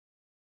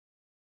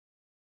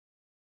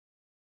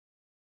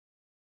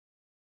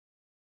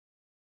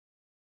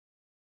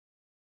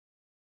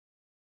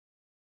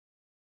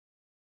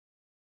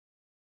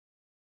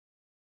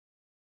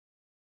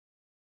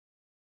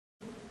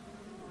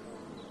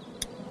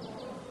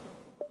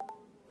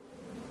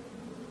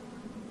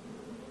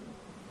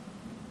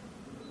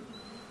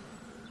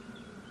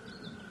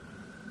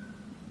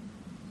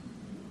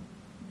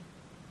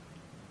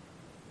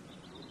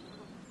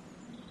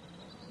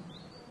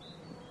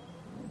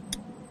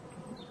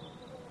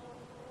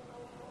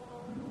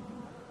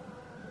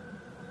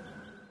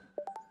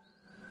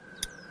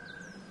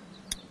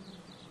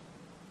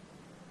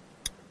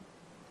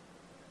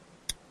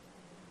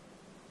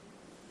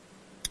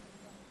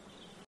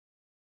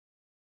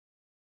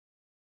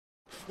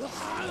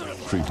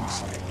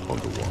Previously on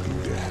The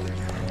Walking Dead.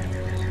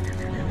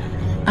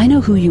 I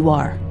know who you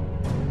are.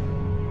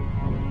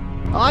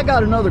 I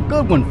got another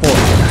good one for you.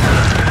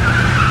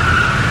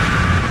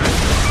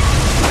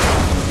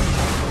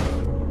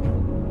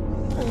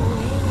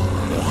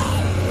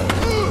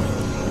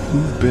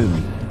 You've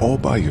been all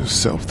by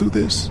yourself through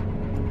this?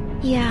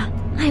 Yeah,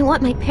 I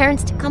want my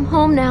parents to come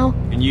home now.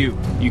 And you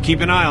keep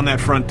an eye on that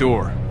front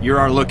door. You're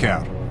our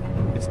lookout.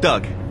 It's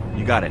Doug.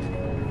 You got it.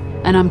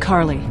 And I'm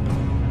Carly.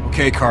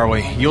 Okay,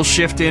 Carly, you'll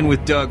shift in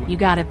with Doug. You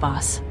got it,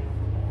 boss.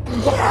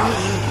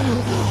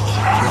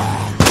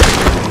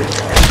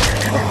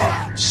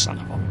 Son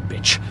of a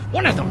bitch.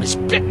 One of them is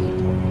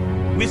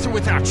bitten. With or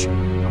without you,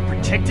 I'm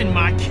protecting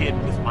my kid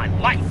with my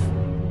life.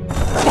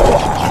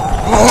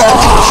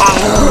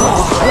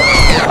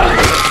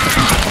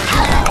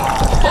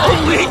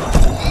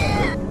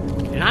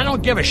 And I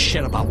don't give a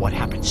shit about what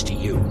happens to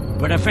you.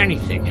 But if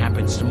anything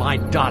happens to my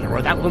daughter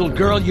or that little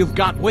girl you've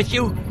got with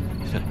you,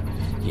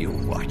 you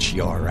watch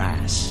your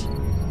ass.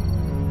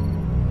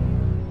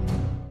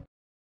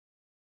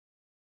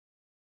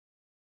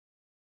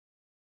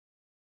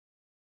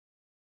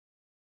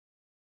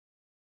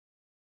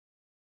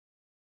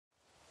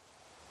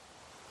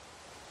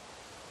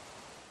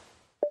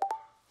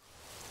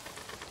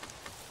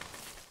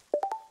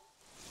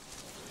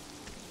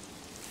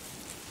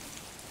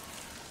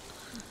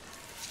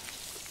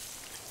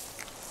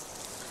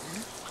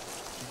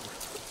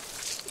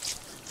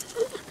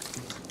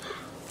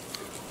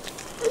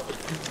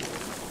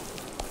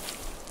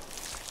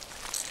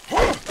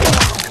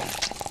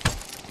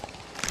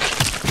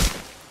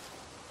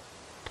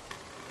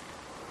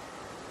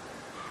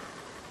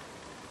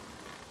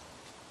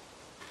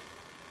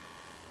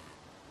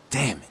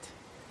 Damn it.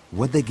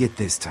 What'd they get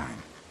this time?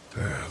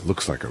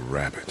 Looks like a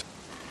rabbit.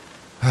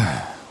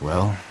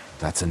 Well,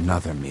 that's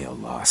another meal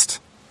lost.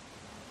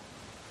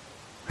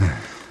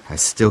 I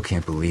still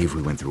can't believe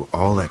we went through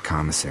all that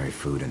commissary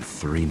food in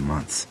 3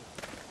 months.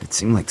 It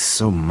seemed like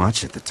so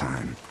much at the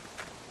time.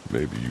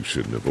 Maybe you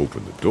shouldn't have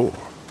opened the door.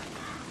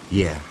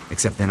 Yeah,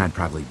 except then I'd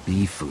probably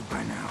be food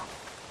by now.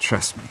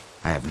 Trust me,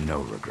 I have no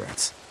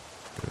regrets.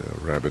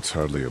 Rabbit's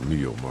hardly a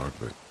meal, Mark,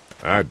 but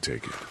I'd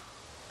take it.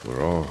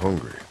 We're all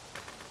hungry.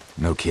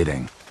 No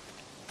kidding.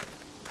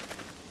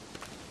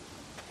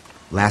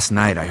 Last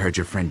night I heard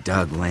your friend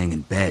Doug laying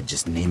in bed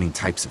just naming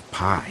types of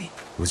pie.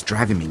 It was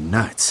driving me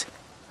nuts.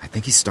 I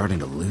think he's starting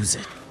to lose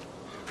it.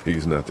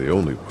 He's not the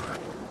only one.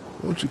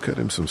 Won't you cut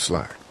him some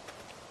slack?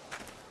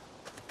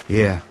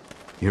 Yeah,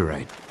 you're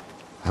right.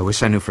 I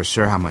wish I knew for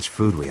sure how much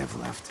food we have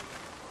left.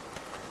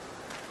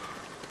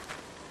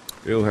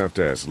 You'll have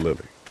to ask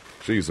Lily.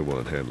 She's the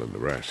one handling the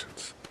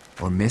rations.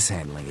 Or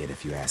mishandling it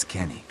if you ask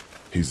Kenny.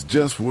 He's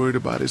just worried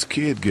about his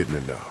kid getting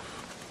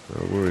enough.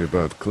 I worry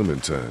about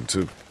Clementine,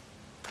 too.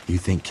 You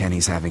think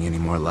Kenny's having any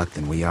more luck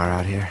than we are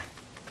out here?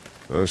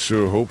 I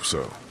sure hope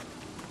so.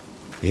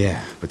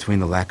 Yeah, between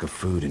the lack of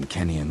food and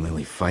Kenny and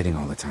Lily fighting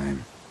all the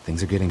time,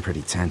 things are getting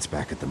pretty tense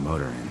back at the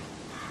motor inn.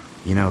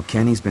 You know,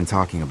 Kenny's been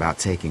talking about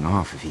taking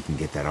off if he can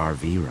get that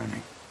RV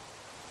running.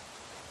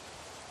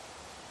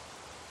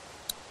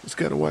 He's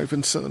got a wife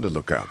and son to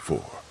look out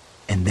for.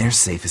 And they're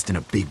safest in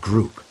a big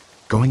group.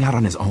 Going out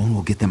on his own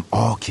will get them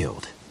all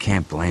killed.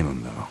 Can't blame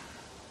him, though.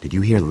 Did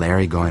you hear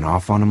Larry going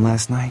off on him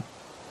last night?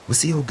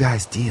 What's the old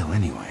guy's deal,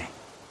 anyway?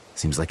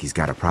 Seems like he's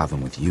got a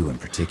problem with you in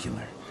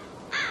particular.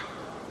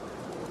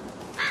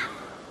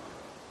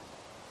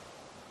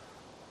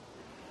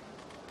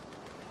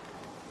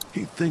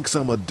 He thinks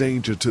I'm a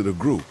danger to the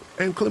group,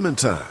 and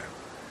Clementine.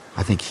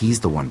 I think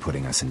he's the one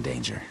putting us in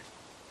danger.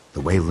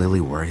 The way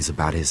Lily worries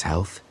about his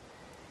health,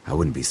 I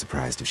wouldn't be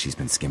surprised if she's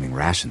been skimming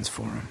rations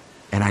for him.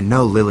 And I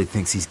know Lily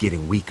thinks he's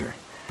getting weaker,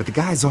 but the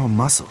guy's all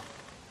muscle.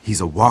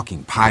 He's a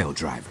walking pile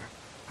driver.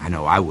 I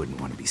know I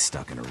wouldn't want to be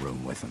stuck in a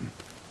room with him.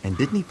 And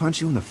didn't he punch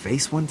you in the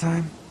face one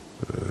time?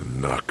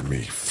 Knock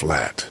me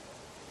flat.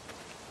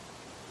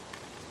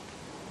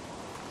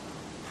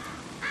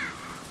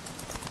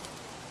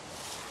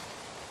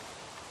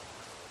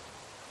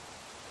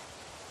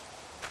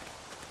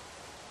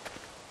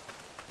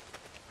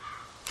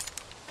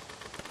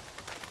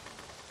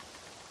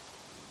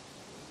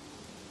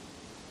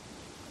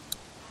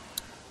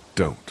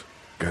 Don't.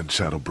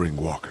 Gunshot'll bring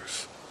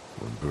walkers.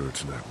 One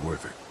bird's not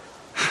worth it.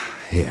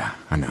 Yeah,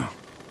 I know.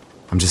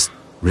 I'm just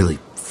really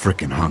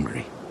frickin'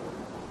 hungry.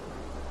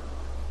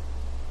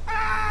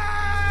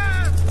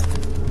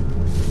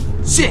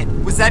 Shit!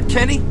 Was that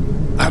Kenny?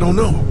 I don't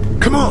know.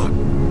 Come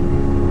on!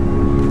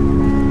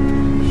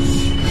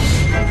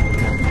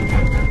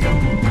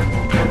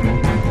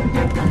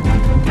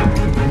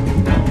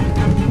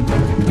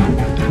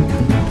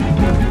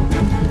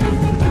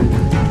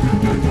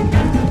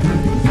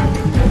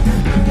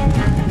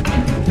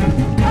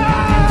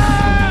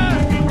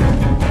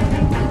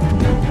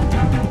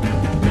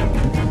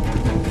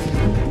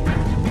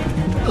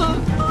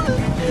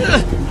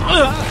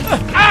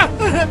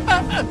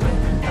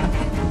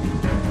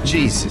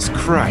 Jesus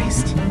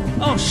Christ.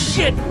 Oh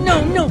shit!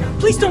 No, no!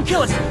 Please don't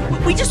kill us!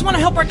 We just want to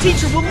help our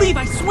teacher. We'll leave,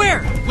 I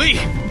swear! Lee!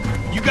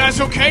 You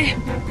guys okay?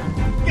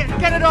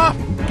 Get it off!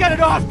 Get it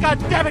off! God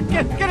damn it!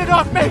 Get it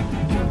off me!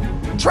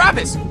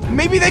 Travis,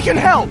 maybe they can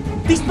help!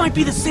 These might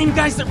be the same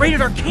guys that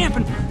raided our camp,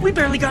 and we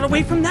barely got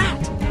away from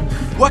that.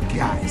 What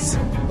guys?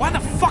 Why the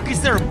fuck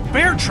is there a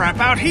bear trap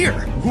out here?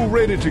 Who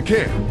raided your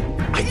camp?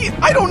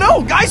 I don't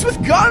know, guys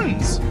with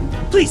guns!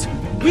 Please,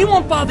 we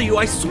won't bother you,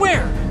 I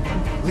swear.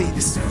 Lee,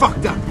 this is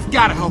fucked up. You've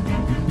gotta help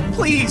him.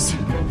 Please,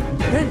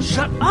 Ben,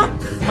 shut up.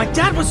 My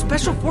dad was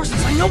Special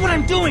Forces. I know what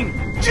I'm doing.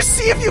 just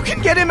see if you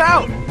can get him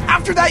out.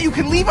 After that, you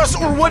can leave us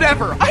or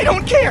whatever. I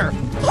don't care.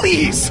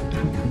 Please!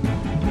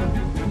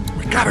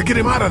 We gotta get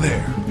him out of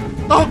there.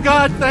 Oh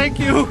God, thank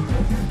you!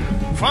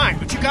 Fine,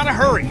 but you gotta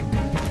hurry.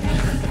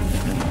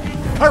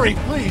 Hurry,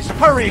 please,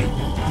 hurry!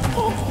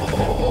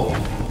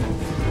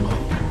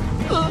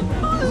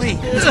 Lee,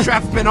 this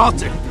trap's been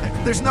altered.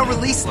 There's no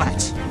release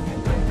latch.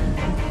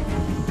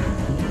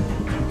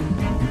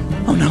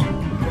 Oh no.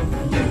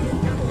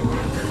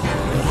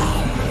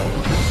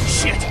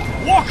 Shit!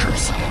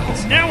 Walkers!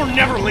 It's now or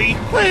never, Lee!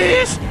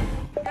 Please!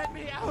 Get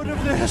me out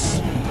of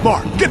this!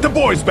 Mark, get the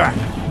boys back!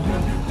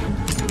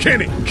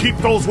 Kenny, keep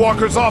those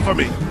walkers off of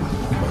me!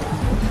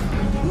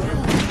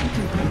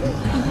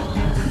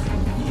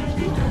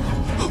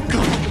 Oh,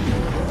 God.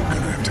 I'm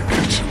gonna have to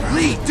catch him.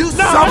 Lee, do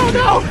No, something!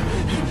 no!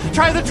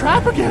 Try the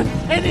trap again!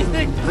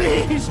 Anything,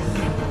 please!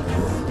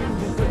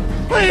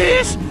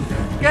 Please!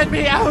 Get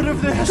me out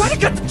of this! Try to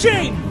get the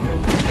chain!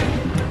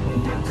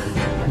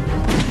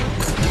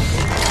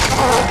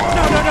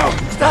 No!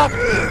 Stop!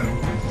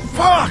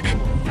 Fuck!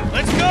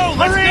 Let's go!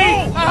 Let's Hurry!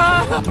 go!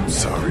 I'm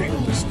sorry,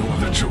 there's no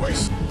other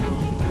choice.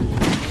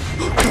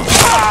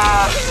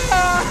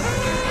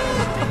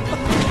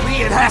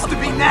 Lee, it has to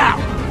be now!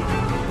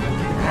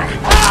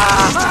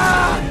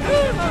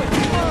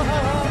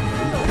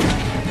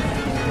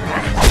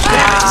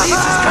 Lee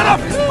just cut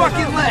off his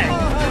fucking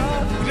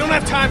leg! We don't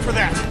have time for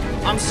that.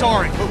 I'm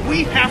sorry, but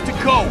we have to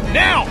go.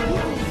 Now!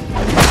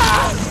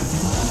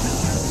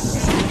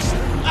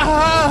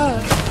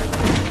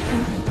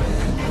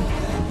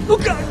 Oh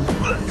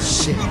God!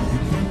 Shit.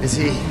 Is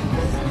he...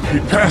 He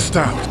passed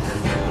out.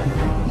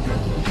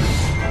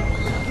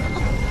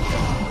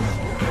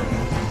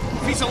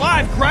 If he's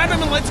alive, grab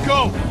him and let's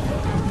go.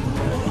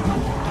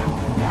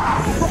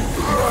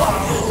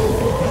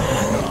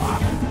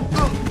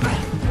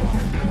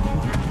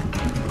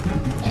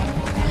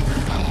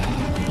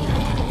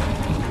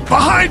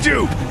 Behind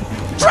you!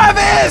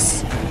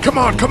 Travis! Come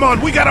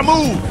on, we gotta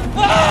move!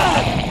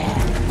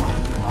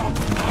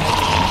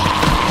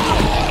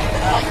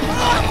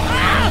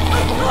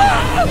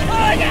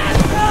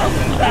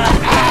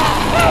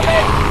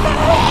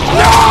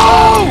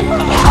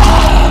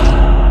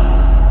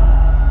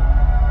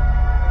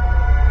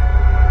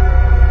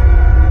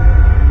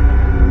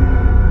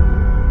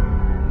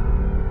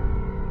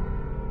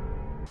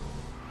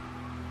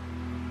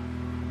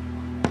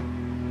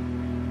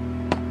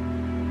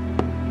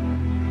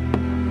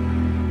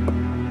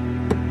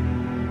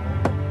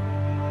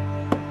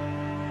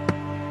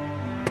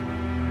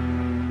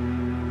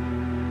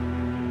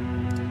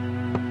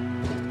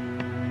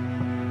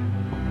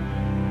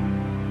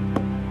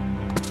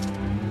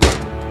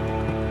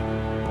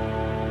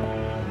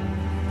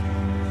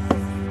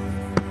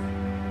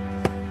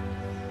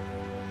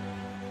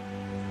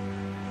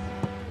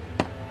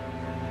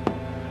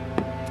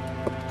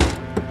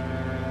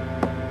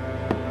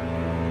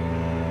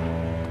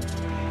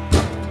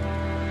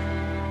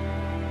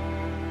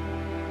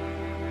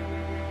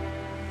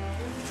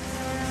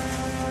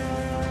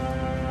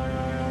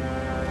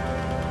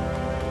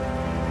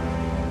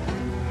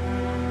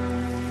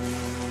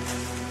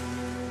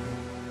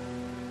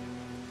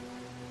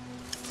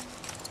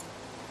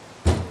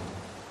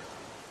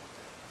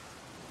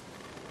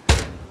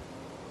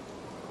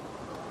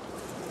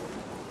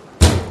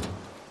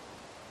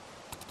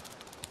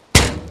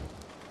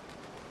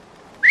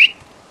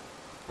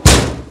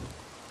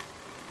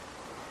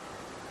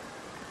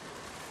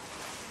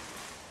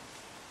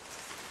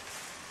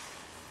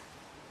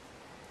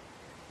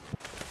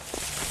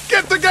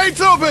 Get the gates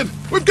open!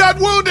 We've got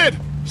wounded!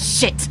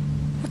 Shit!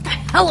 What the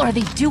hell are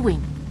they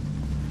doing?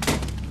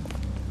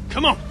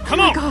 Come on! Oh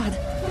my God!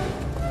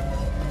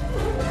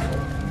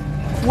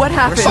 What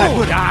happened?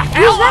 Oh, the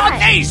hell that?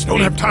 are these?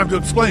 Don't have time to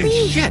explain.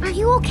 Are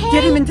you okay?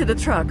 Get him into the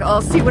truck.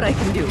 I'll see what I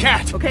can do.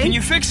 Cat, okay? can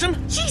you fix him?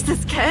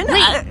 Jesus, Ken.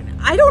 Lee.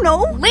 I don't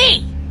know.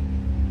 Lee!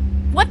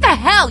 What the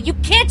hell? You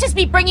can't just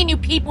be bringing new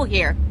people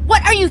here.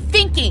 What are you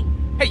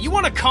thinking? Hey, you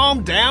want to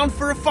calm down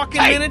for a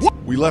fucking minute?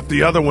 We left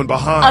the other one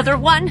behind. Other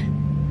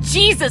one?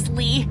 Jesus,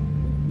 Lee.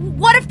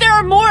 What if there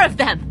are more of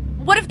them?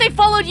 What if they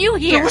followed you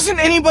here? There wasn't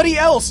anybody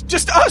else,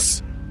 just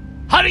us!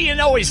 How do you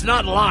know he's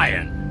not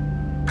lying?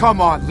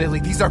 Come on, Lily,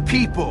 these are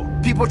people.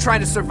 People trying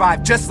to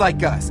survive just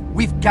like us.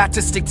 We've got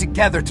to stick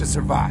together to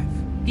survive.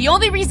 The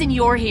only reason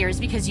you're here is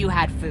because you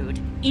had food.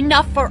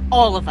 Enough for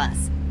all of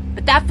us.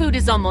 But that food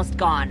is almost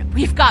gone.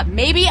 We've got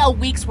maybe a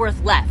week's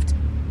worth left.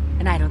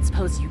 And I don't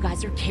suppose you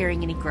guys are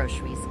carrying any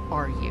groceries,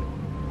 are you?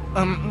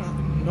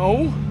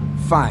 No?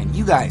 Fine,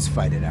 you guys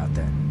fight it out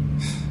then.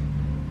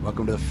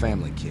 Welcome to the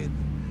family, kid.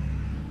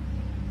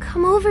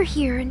 come over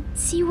here and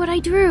see what I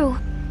drew.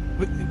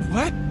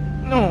 What?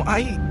 No,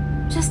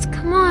 Just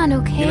come on,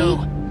 okay? You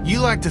know, you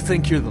like to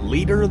think you're the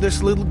leader of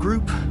this little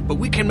group, but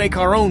we can make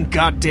our own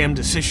goddamn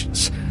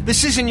decisions.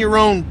 This isn't your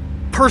own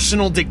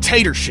personal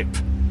dictatorship.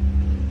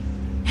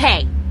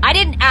 Hey, I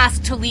didn't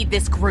ask to lead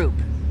this group.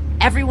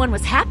 Everyone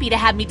was happy to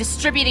have me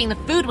distributing the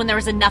food when there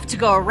was enough to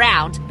go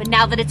around, but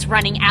now that it's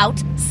running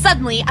out,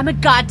 suddenly I'm a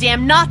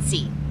goddamn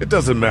Nazi. It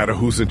doesn't matter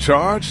who's in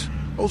charge.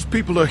 Those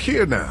people are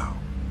here now.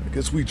 I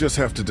guess we just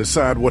have to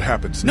decide what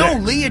happens No,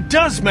 next. Lee, it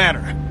does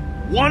matter.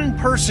 One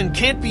person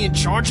can't be in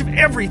charge of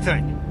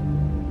everything.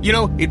 You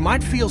know, it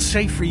might feel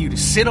safe for you to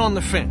sit on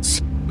the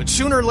fence, but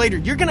sooner or later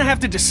you're gonna have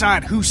to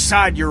decide whose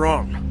side you're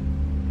on.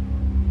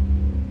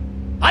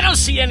 I don't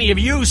see any of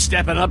you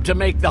stepping up to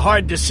make the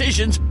hard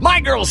decisions. My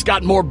girl's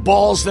got more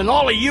balls than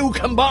all of you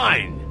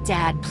combined.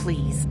 Dad,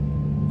 please.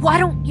 Why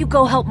don't you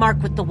go help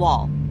Mark with the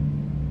wall?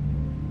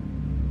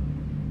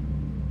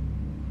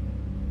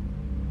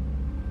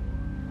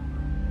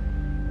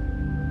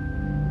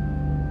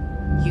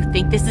 You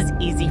think this is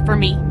easy for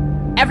me?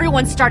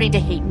 Everyone's starting to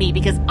hate me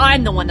because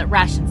I'm the one that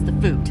rations the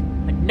food,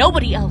 but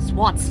nobody else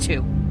wants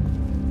to.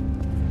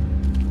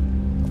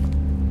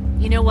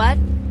 You know what?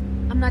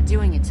 I'm not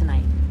doing it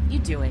tonight. You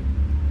do it.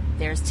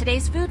 There's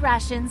today's food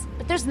rations,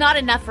 but there's not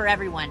enough for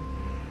everyone.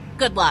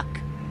 Good luck.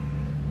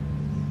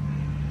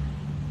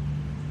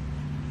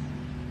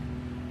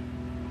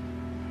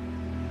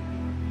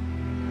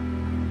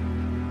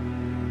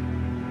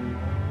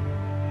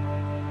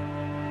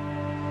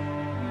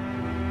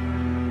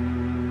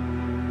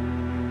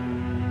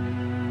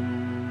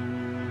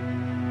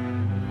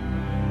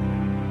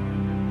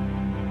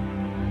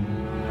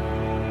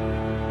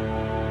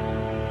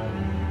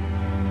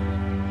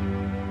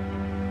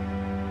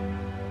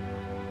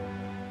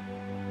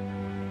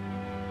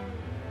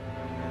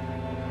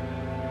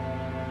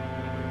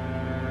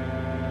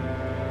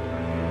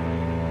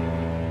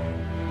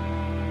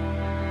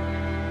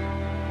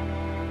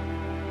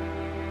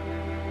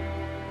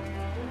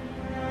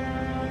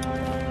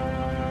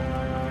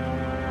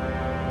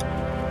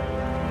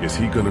 Is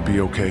he gonna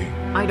be okay?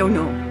 I don't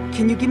know.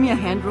 Can you give me a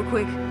hand real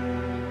quick?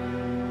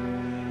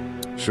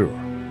 Sure.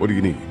 What do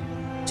you need?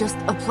 Just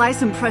apply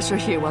some pressure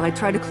here while I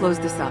try to close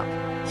this up.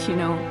 You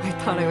know, I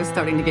thought I was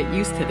starting to get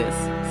used to this,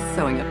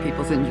 sewing up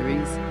people's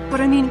injuries. But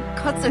I mean,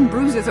 cuts and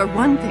bruises are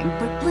one thing,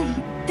 but Lee,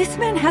 this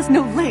man has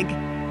no leg.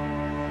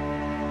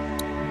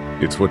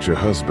 It's what your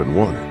husband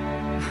wanted.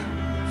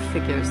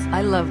 Figures.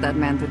 I love that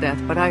man to death,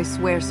 but I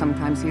swear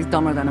sometimes he's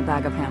dumber than a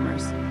bag of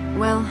hammers.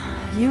 Well,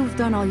 you've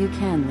done all you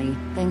can, Lee.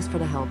 Thanks for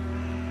the help.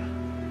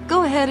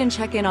 Go ahead and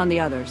check in on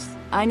the others.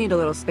 I need a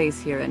little space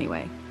here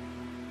anyway.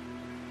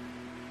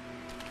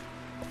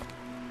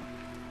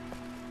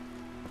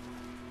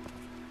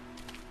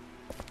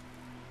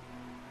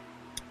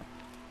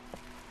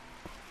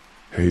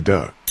 Hey,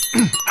 Doc.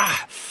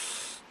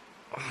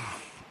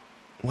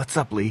 What's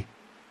up, Lee?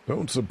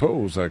 Don't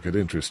suppose I could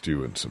interest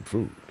you in some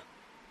food.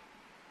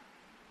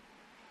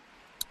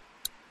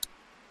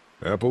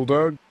 Apple,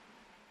 Doug?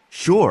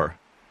 Sure.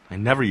 I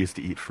never used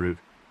to eat fruit.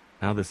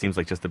 Now this seems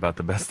like just about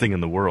the best thing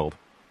in the world.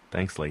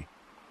 Thanks, Lee.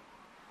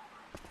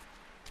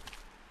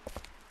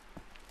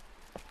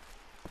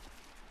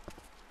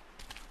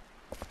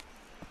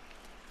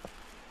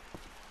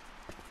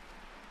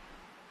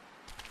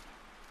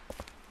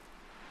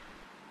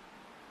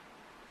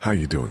 How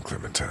you doing,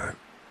 Clementine?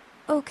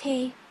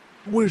 Okay.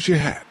 Where's your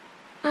hat?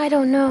 I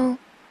don't know.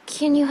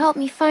 Can you help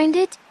me find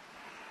it?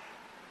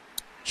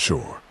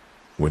 Sure.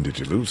 When did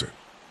you lose it?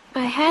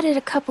 I had it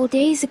a couple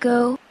days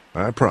ago.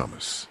 I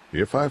promise.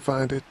 If I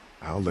find it,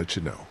 I'll let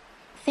you know.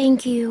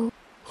 Thank you.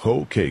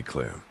 Okay,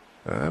 Clem.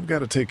 I've got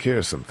to take care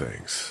of some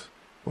things.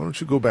 Why don't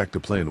you go back to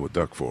playing with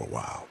Duck for a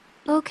while?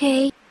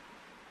 Okay.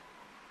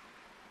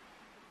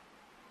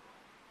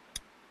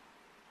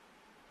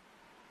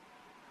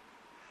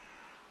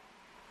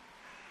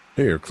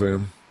 Here,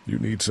 Clem. You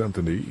need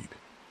something to eat.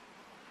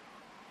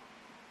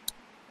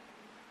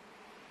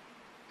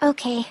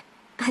 Okay.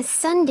 A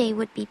Sunday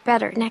would be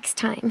better next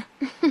time.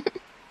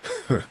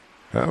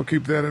 I'll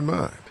keep that in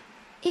mind.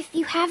 If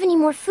you have any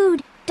more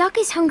food, Duck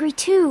is hungry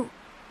too.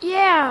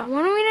 Yeah,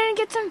 why don't we go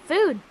get some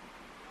food?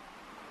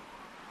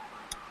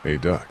 Hey,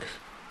 Duck.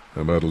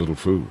 How about a little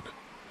food?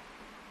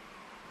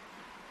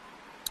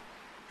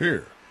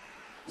 Here.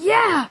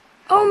 Yeah!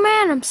 Oh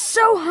man, I'm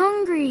so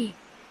hungry!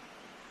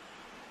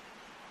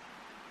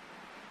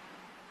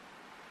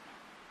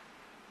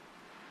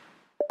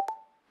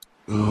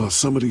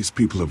 Some of these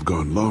people have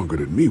gone longer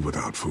than me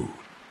without food.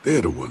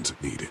 They're the ones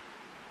that need it.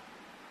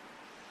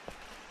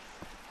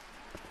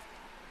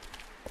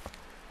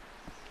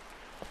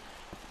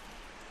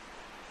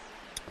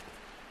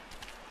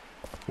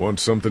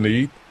 Want something to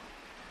eat?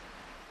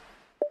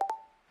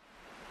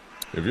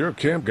 If your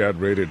camp got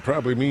raided, it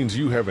probably means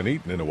you haven't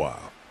eaten in a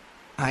while.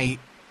 I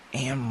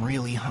am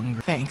really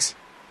hungry. Thanks.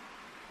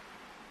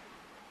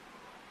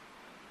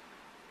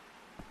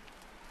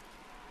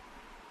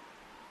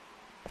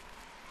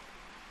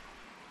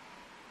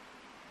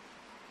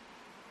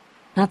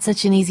 Not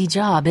such an easy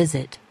job, is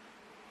it?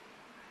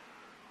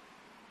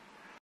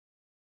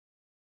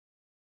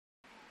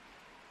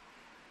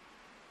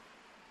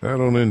 I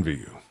don't envy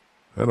you.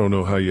 I don't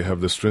know how you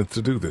have the strength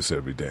to do this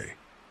every day.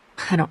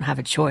 I don't have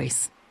a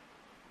choice.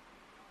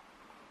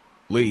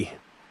 Lee.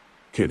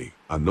 Kenny,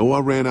 I know I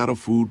ran out of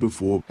food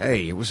before.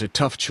 Hey, it was a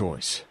tough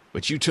choice,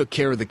 but you took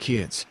care of the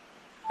kids.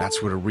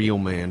 That's what a real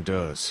man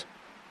does.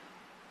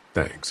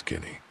 Thanks,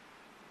 Kenny.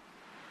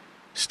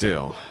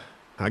 Still,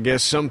 I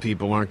guess some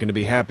people aren't going to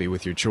be happy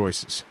with your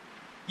choices.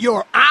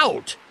 You're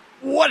out!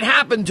 What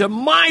happened to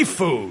my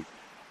food?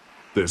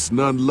 There's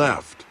none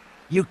left.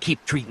 You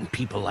keep treating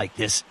people like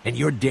this, and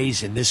your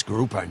days in this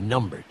group are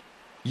numbered.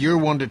 You're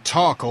one to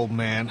talk, old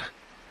man.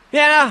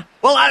 Yeah?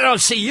 Well, I don't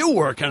see you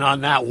working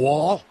on that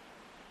wall.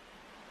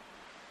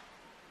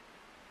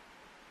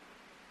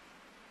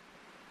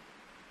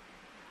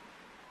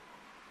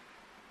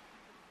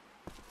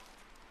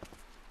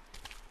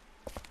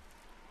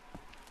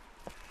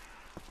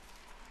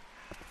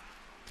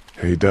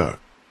 Hey, Doug.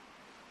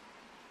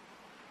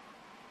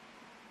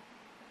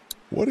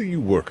 What are you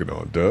working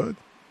on, Doug?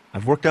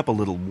 I've worked up a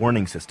little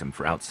warning system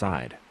for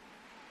outside.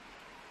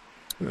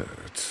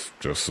 It's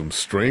just some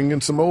string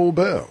and some old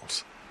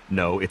bells.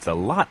 No, it's a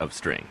lot of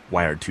string,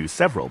 wired to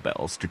several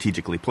bells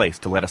strategically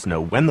placed to let us know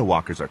when the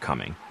walkers are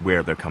coming,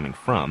 where they're coming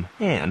from,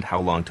 and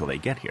how long till they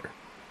get here.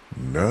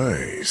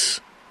 Nice.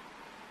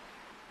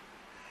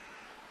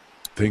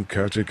 Think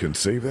Katjaa can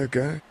save that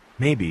guy?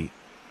 Maybe.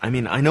 I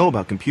mean, I know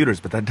about computers,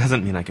 but that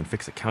doesn't mean I can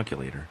fix a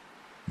calculator.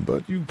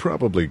 But you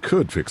probably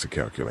could fix a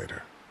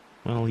calculator.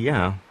 Well,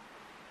 yeah.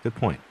 Good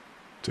point.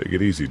 Take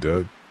it easy,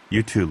 Doug.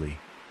 You too, Lee.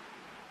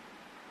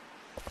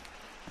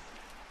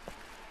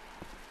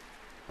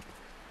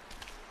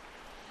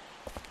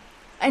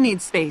 I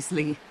need space,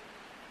 Lee.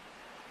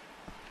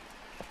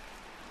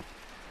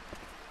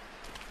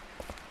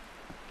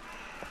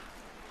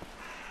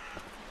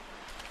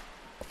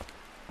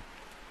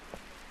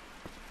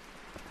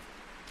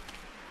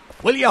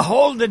 Will you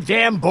hold the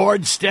damn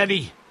board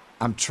steady?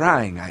 I'm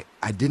trying.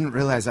 I didn't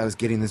realize I was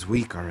getting this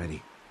weak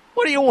already.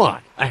 What do you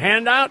want? A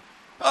handout?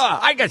 Oh,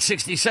 I got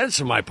 60 cents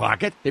in my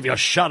pocket, if you'll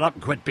shut up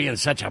and quit being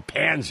such a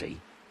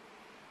pansy.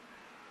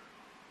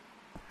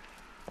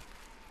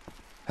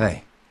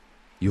 Hey,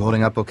 you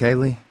holding up okay,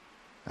 Lee?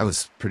 I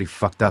was pretty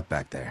fucked up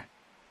back there,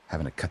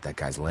 having to cut that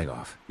guy's leg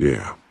off.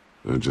 Yeah,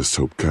 I just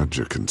hope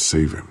Katjaa can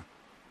save him.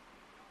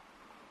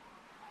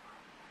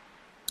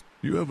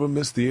 You ever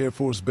miss the Air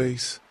Force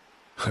Base?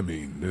 I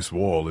mean, this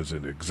wall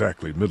isn't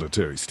exactly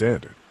military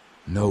standard.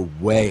 No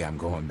way I'm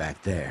going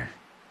back there.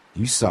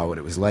 You saw what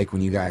it was like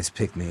when you guys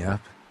picked me up.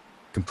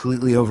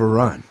 Completely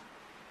overrun.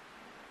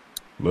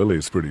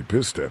 Lily's pretty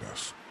pissed at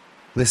us.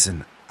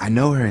 Listen, I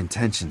know her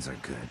intentions are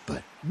good,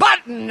 but...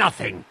 But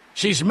nothing!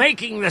 She's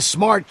making the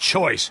smart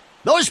choice.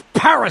 Those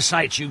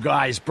parasites you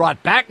guys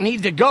brought back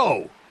need to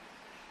go.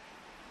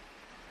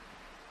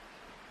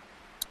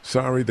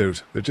 Sorry, there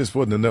just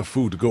wasn't enough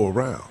food to go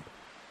around.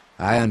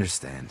 I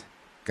understand.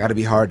 Gotta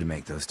be hard to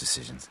make those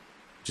decisions.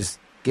 Just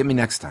get me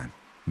next time.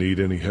 Need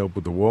any help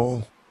with the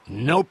wall?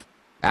 Nope.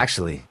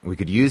 Actually, we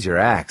could use your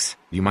axe.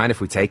 Do you mind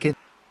if we take it?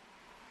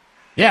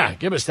 Yeah,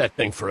 give us that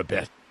thing for a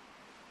bit.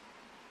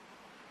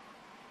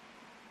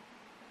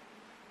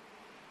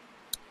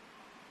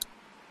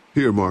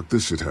 Here, Mark,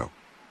 this should help.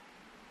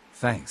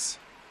 Thanks.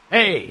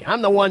 Hey,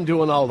 I'm the one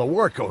doing all the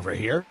work over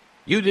here.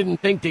 You didn't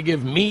think to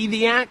give me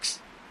the axe?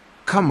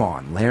 Come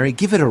on, Larry,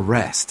 give it a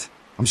rest.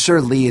 I'm sure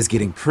Lee is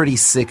getting pretty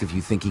sick of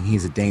you thinking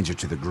he's a danger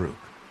to the group.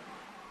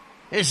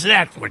 Is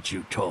that what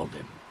you told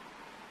him?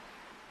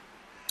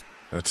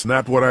 That's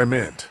not what I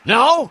meant.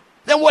 No?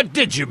 Then what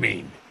did you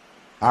mean?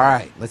 All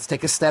right, let's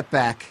take a step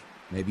back.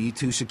 Maybe you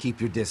two should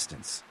keep your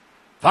distance.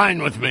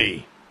 Fine with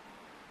me.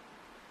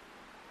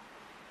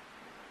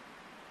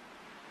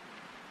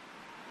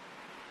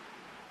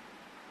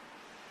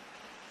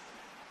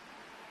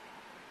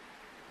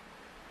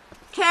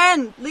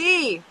 Ken,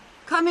 Lee,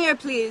 come here,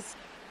 please.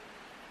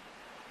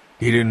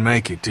 He didn't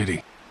make it, did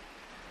he?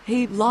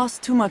 He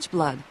lost too much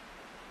blood.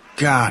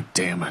 God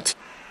damn it.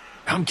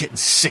 I'm getting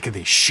sick of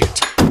this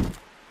shit.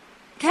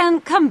 Ken,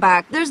 come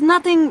back. There's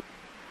nothing...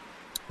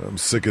 I'm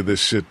sick of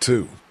this shit,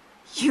 too.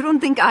 You don't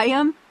think I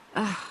am?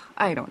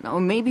 I don't know.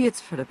 Maybe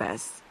it's for the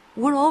best.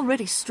 We're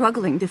already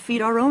struggling to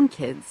feed our own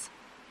kids.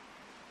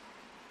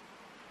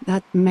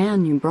 That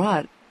man you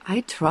brought,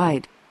 I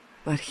tried,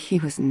 but he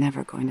was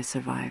never going to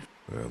survive.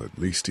 Well, at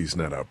least he's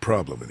not our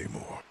problem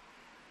anymore.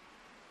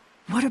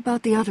 What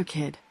about the other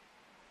kid?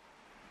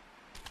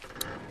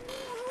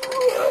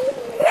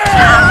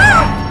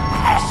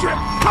 Shit!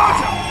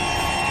 Katjaa!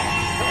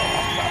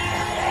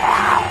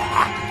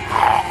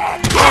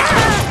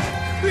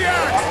 The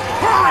axe!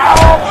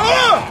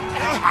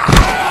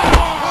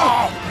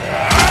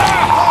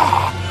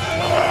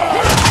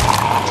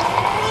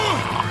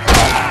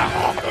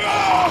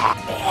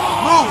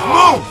 Move!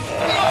 Move!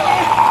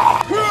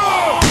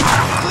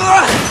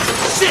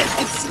 Shit!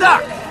 It's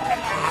stuck!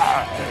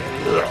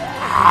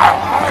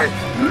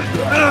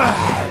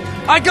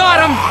 I got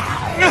him!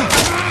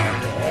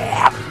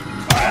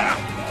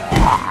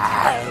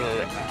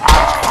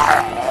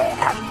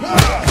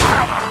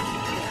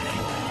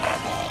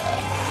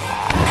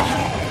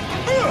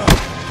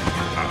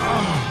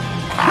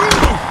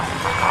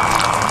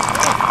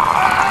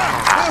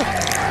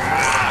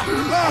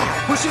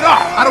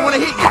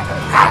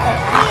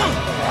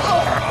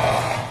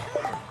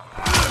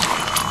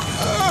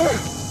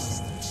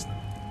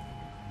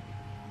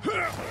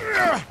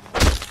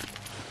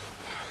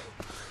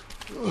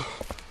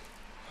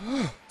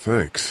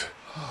 Thanks.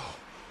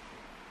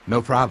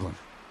 No problem.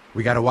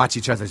 We gotta watch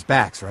each other's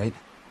backs, right?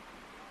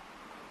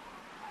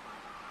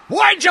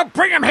 Why'd you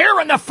bring him here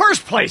in the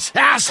first place,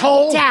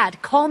 asshole? Dad,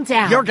 calm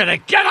down. You're gonna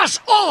get us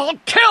all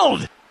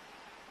killed!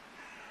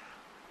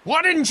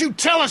 Why didn't you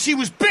tell us he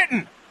was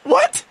bitten?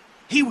 What?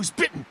 He was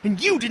bitten, and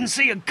you didn't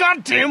say a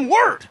goddamn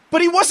word!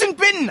 But he wasn't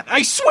bitten,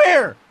 I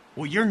swear!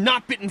 Well, your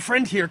not-bitten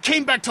friend here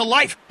came back to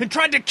life and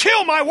tried to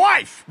kill my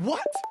wife!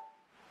 What?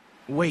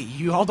 Wait,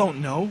 you all don't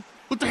know?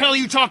 What the hell are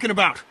you talking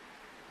about?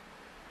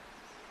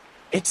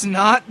 It's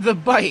not the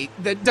bite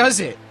that does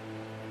it.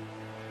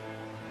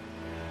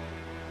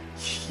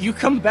 You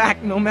come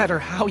back no matter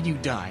how you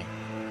die.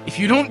 If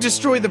you don't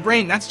destroy the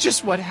brain, that's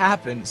just what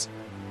happens.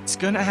 It's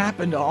gonna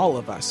happen to all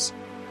of us.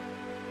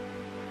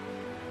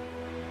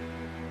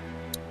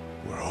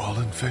 We're all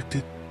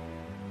infected?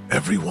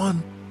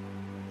 Everyone?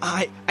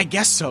 I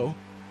guess so.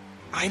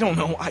 I don't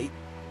know.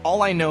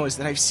 All I know is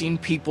that I've seen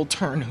people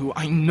turn who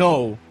I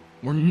know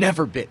were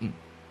never bitten.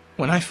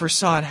 When I first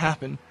saw it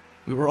happen,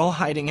 we were all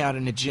hiding out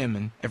in a gym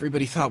and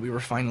everybody thought we were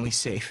finally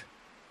safe.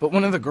 But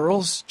one of the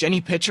girls, Jenny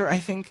Pitcher, I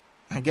think,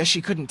 I guess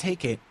she couldn't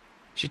take it.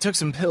 She took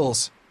some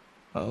pills.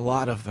 A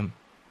lot of them.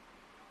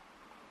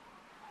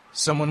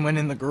 Someone went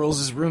in the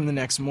girls' room the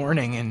next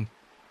morning and...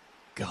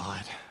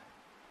 God.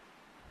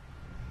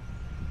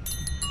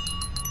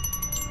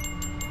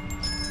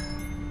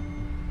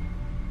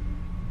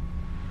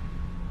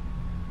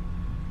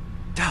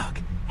 Doug,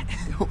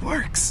 it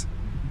works.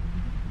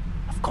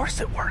 Of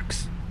course it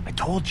works. I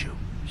told you.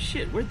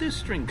 Shit, where'd this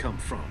string come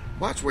from?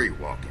 Watch where you're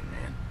walking,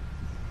 man.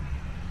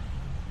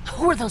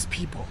 Who are those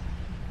people?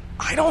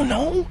 I don't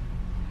know.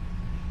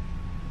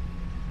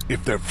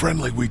 If they're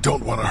friendly, we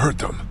don't want to hurt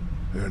them.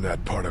 They're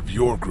not part of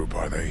your group,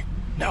 are they?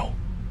 No.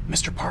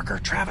 Mr. Parker,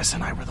 Travis,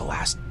 and I were the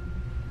last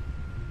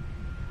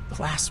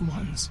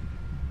ones.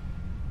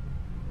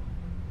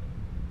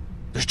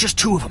 There's just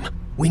two of them.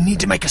 We need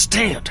to make a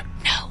stand.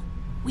 No.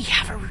 We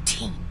have a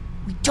routine.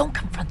 We don't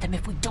confront them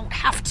if we don't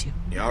have to.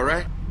 You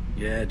alright?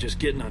 Yeah, just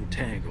getting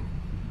untangled.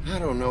 I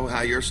don't know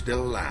how you're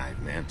still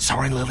alive, man.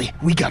 Sorry, Lily.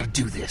 We gotta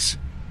do this.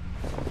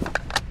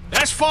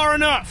 That's far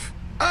enough!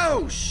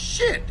 Oh,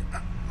 shit!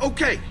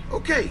 Okay.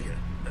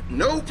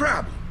 No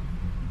problem.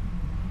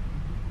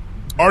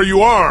 Are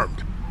you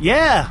armed?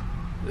 Yeah.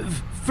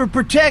 For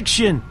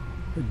protection.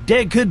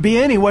 Dead could be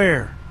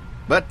anywhere.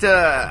 But,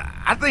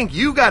 I think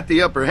you got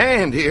the upper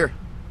hand here.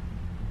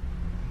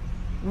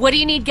 What do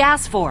you need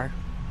gas for?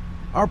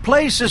 Our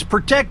place is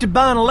protected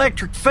by an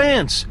electric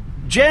fence.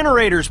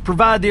 Generators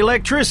provide the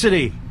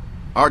electricity.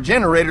 Our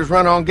generators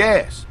run on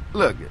gas.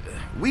 Look,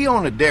 we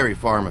own a dairy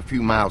farm a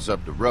few miles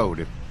up the road.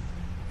 If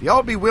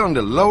y'all be willing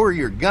to lower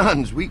your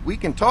guns, we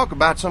can talk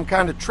about some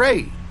kind of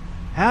trade.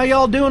 How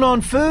y'all doing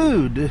on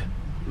food?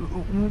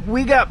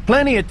 We got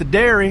plenty at the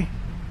dairy.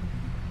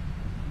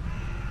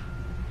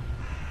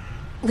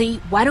 Lee,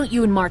 why don't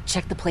you and Mark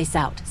check the place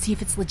out, see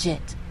if it's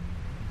legit?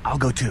 I'll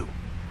go too.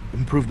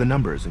 Improve the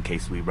numbers in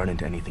case we run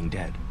into anything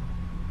dead.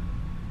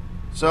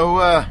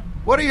 So,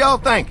 what are y'all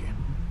thinking?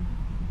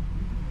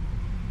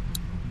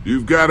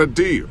 You've got a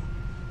deal.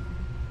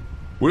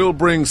 We'll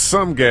bring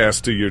some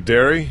gas to your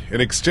dairy.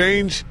 In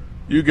exchange,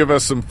 you give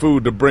us some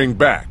food to bring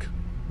back.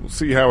 We'll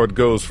see how it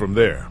goes from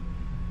there.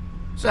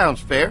 Sounds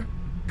fair.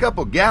 A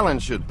couple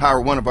gallons should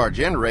power one of our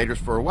generators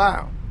for a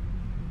while.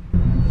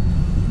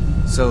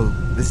 So,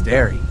 this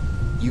dairy,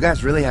 you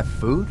guys really have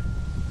food?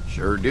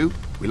 Sure do.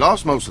 We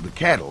lost most of the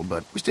cattle,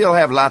 but we still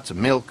have lots of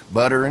milk,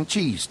 butter, and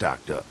cheese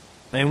stocked up.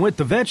 And with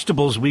the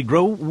vegetables we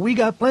grow, we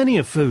got plenty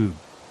of food.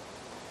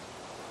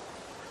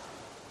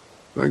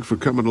 Thanks for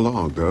coming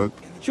along, Doug.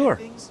 Sure.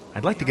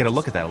 I'd like to get a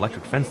look at that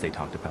electric fence they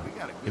talked about.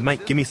 It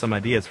might give me some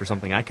ideas for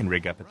something I can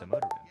rig up at the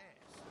motor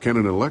inn. Can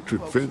an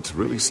electric fence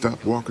really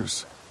stop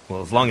walkers?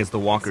 Well, as long as the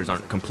walkers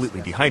aren't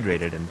completely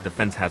dehydrated and the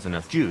fence has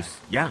enough juice,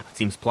 yeah, it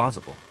seems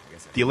plausible.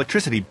 The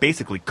electricity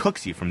basically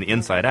cooks you from the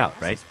inside out,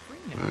 right?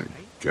 I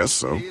guess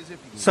so.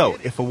 So,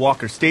 if a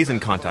walker stays in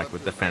contact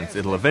with the fence,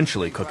 it'll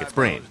eventually cook its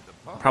brain.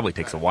 Probably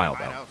takes a while,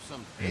 though.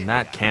 And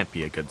that can't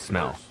be a good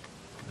smell.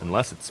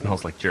 Unless it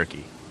smells like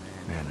jerky.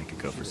 Man, I could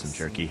go for some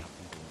jerky.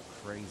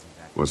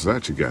 What's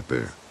that you got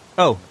there?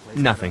 Oh,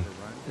 nothing.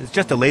 It's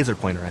just a laser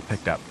pointer I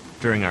picked up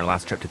during our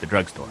last trip to the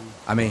drugstore.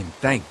 I mean,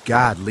 thank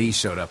God Lee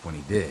showed up when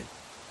he did.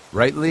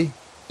 Right, Lee?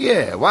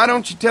 Yeah, why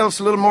don't you tell us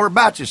a little more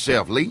about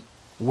yourself, Lee?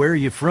 Where are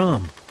you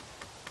from?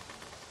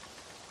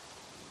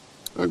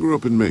 I grew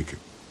up in Macon.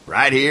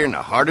 Right here in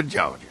the heart of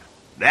Georgia.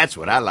 That's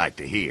what I like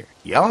to hear.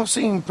 Y'all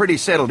seem pretty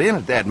settled in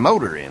at that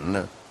motor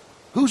inn.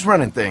 Who's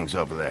running things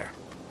over there?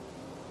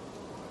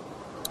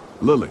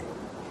 Lily.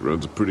 She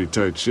runs a pretty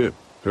tight ship.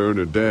 Her and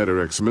her dad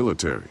are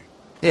ex-military.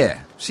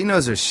 Yeah, she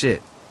knows her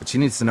shit, but she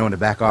needs to know when to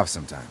back off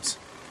sometimes.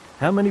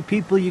 How many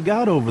people you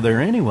got over there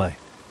anyway?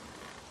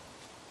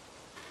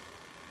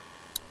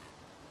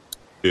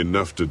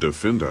 Enough to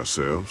defend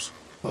ourselves.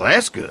 Well,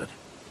 that's good.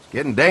 It's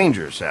getting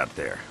dangerous out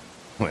there.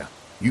 Well,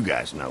 you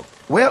guys know.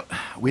 Well,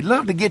 we'd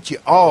love to get you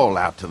all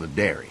out to the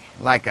dairy.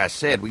 Like I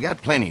said, we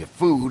got plenty of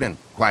food, and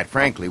quite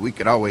frankly, we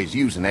could always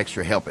use an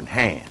extra helping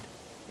hand.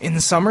 In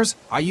the summers,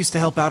 I used to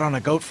help out on a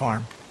goat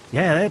farm.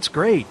 Yeah, that's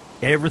great.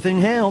 Everything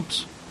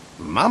helps.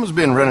 Mama's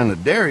been running a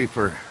dairy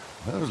for,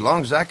 well, as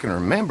long as I can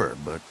remember,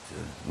 but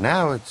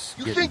now it's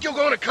You think you're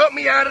gonna cut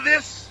me out of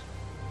this?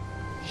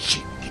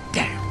 Shit, get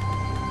down.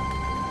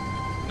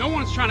 No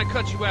one's trying to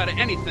cut you out of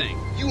anything.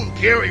 You and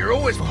Gary are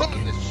always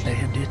pulling this shit.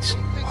 Bandits.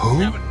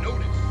 Who?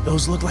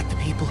 Those look like the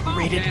people who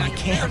raided my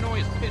camp.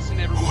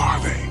 Who are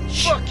they?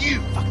 Fuck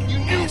you! You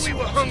knew we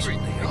were hungry,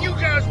 and you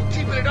guys were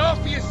keeping it all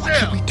for yourself. What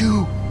should we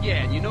do?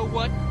 Yeah, and you know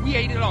what? We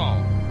ate it all.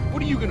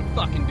 What are you gonna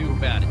fucking do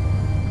about it?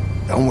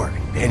 Don't worry,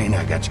 Danny and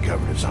I got you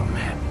covered if something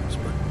happens,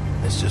 but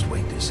let's just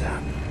wait this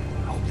out.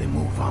 I hope they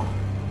move on.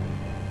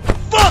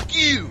 Fuck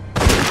you!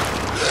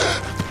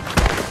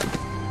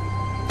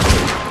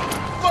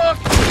 Fuck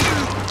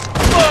you!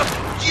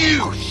 Fuck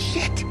you! Oh,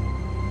 shit!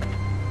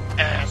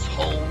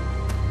 Asshole.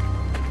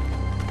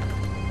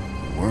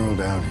 The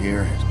world out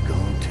here has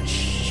gone to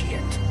shit.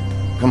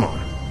 Come on,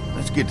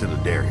 let's get to the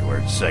dairy where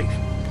it's safe.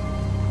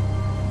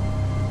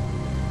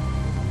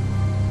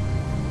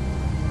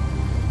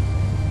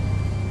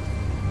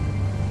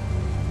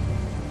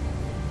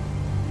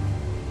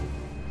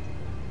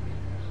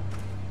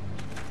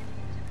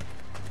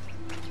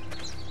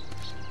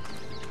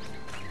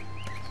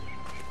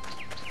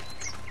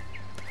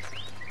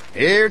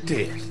 Here it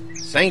is,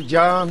 St.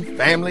 John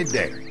Family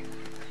Dairy.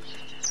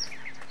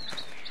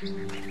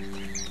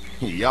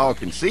 Y'all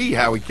can see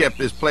how we kept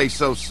this place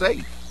so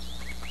safe.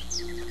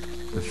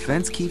 The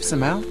fence keeps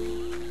them out?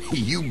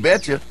 You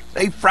betcha.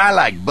 They fry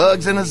like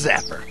bugs in a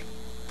zapper.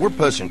 We're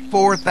pushing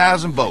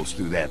 4,000 volts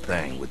through that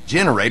thing with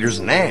generators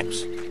and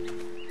amps.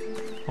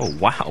 Oh,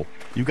 wow.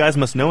 You guys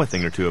must know a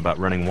thing or two about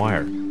running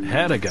wire.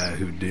 Had a guy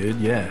who did,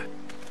 yeah.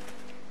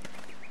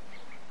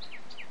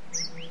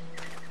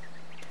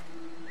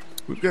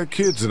 We've got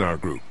kids in our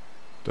group.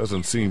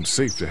 Doesn't seem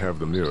safe to have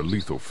them near a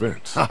lethal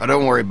fence. Oh,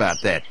 don't worry about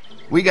that.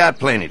 We got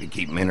plenty to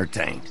keep them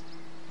entertained.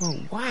 Oh,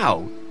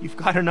 wow. You've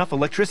got enough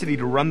electricity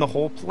to run the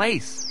whole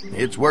place.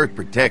 It's worth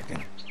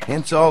protecting.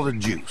 Hence all the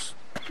juice.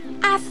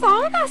 I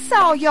thought I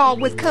saw y'all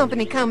with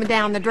company coming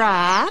down the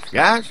drive.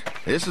 Guys,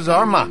 this is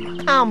our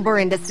mama. I'm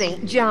Brenda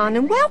St. John,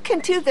 and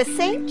welcome to the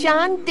St.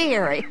 John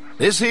Dairy.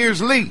 This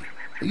here's Lee.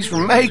 He's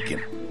from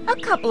Macon. A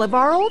couple of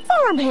our old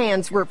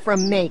farmhands were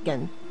from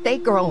Macon. They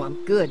grow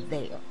 'em good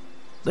there.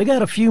 They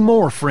got a few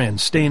more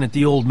friends staying at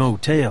the old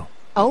motel.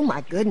 Oh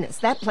my goodness,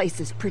 that place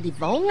is pretty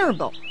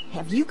vulnerable.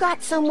 Have you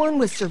got someone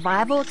with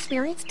survival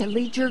experience to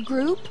lead your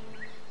group?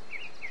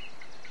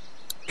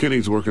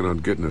 Kenny's working on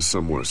getting us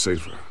somewhere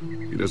safer.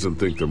 He doesn't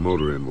think the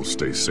motor inn will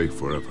stay safe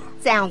forever.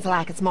 Sounds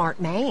like a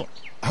smart man.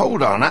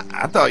 Hold on,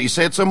 I thought you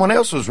said someone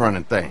else was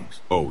running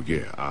things. Oh,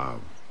 yeah,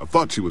 I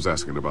thought she was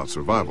asking about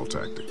survival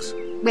tactics.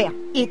 Well,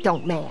 it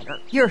don't matter.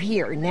 You're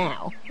here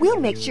now. We'll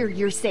make sure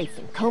you're safe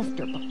and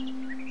comfortable.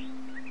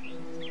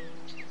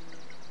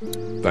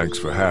 Thanks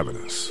for having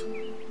us.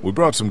 We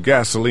brought some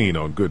gasoline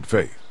on good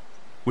faith.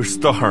 We're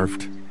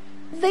starved.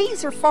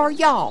 These are for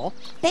y'all.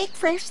 Baked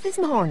fresh this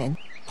morning.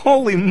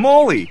 Holy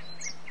moly!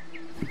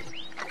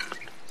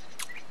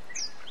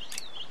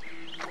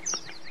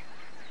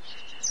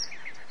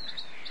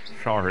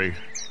 Sorry.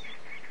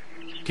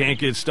 Can't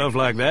get stuff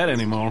like that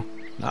anymore.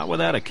 Not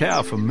without a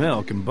cow for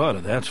milk and butter,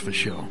 that's for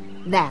sure.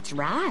 That's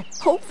right.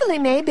 Hopefully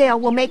Maybelle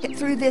will make it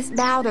through this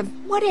bout of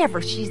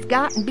whatever she's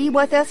got and be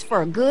with us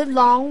for a good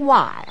long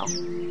while.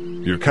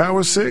 Your cow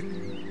is sick?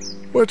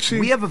 What's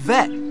she... We have a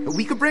vet.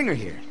 We could bring her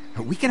here.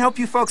 We can help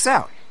you folks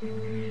out.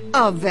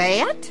 A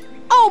vet?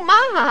 Oh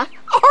my!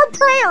 Our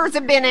prayers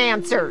have been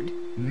answered.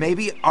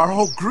 Maybe our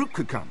whole group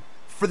could come.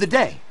 For the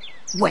day.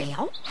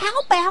 Well, how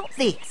about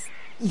this?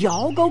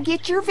 Y'all go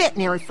get your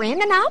veterinary friend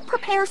and I'll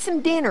prepare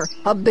some dinner.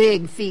 A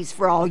big feast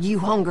for all you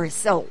hungry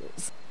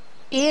souls.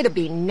 It'd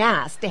be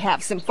nice to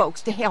have some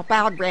folks to help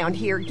out around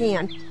here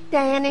again.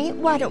 Danny,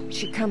 why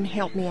don't you come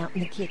help me out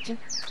in the kitchen?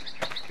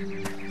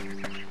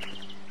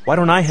 Why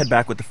don't I head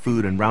back with the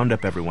food and round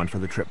up everyone for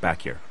the trip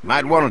back here?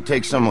 Might want to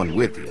take someone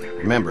with you.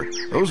 Remember,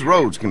 those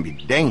roads can be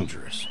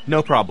dangerous.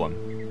 No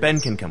problem. Ben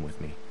can come with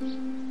me.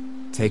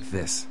 Take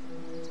this.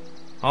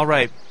 All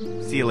right.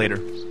 See you later.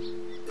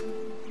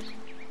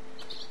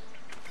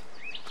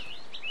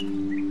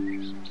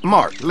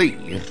 Mark,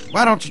 Lee,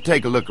 why don't you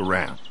take a look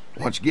around?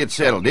 Once you get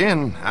settled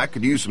in, I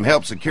could use some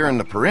help securing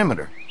the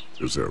perimeter.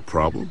 Is there a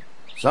problem?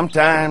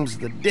 Sometimes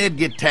the dead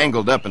get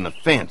tangled up in the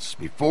fence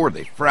before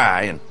they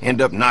fry and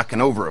end up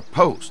knocking over a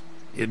post.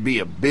 It'd be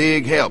a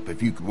big help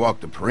if you could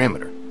walk the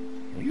perimeter.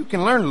 You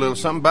can learn a little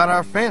something about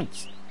our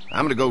fence.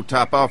 I'm gonna go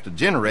top off the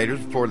generators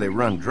before they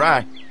run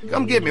dry.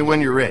 Come get me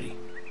when you're ready.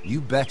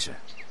 You betcha.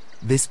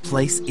 This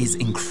place is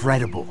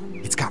incredible.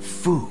 It's got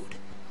food.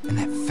 And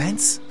that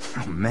fence?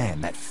 Oh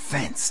man, that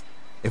fence.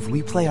 If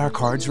we play our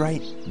cards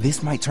right,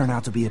 this might turn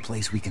out to be a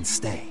place we can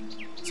stay.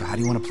 So how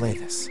do you want to play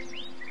this?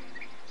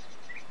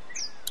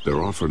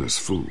 They're offering us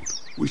food.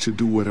 We should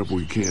do whatever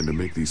we can to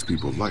make these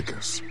people like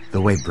us. The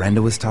way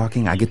Brenda was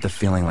talking, I get the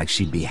feeling like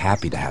she'd be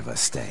happy to have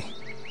us stay.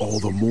 All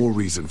the more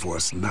reason for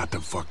us not to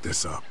fuck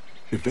this up.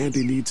 If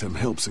Andy needs some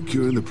help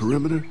securing the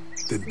perimeter,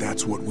 then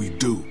that's what we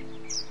do.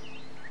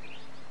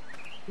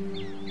 Well,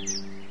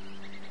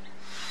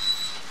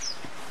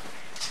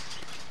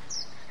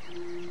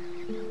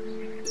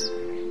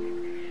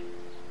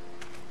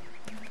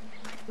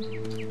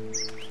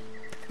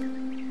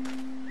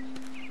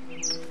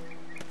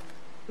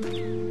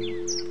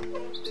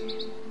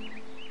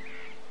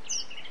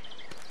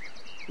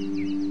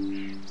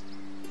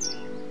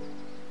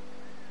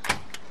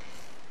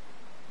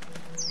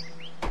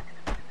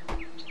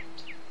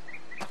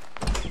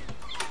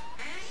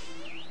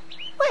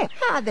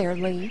 hi there,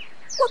 Lee.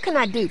 What can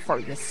I do for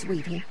you,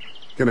 sweetie?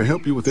 Can I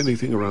help you with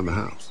anything around the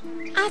house?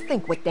 I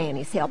think with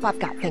Danny's help, I've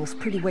got things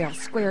pretty well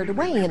squared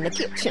away in the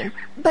kitchen.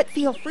 But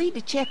feel free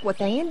to check with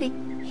Andy.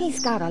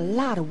 He's got a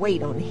lot of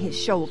weight on his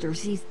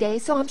shoulders these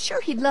days, so I'm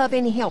sure he'd love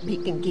any help he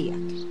can get.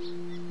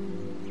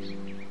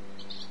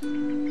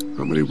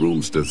 How many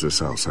rooms does this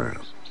house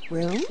have?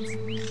 Rooms?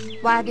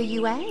 Why do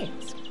you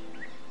ask?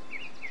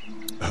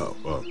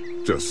 Oh,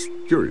 just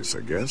curious,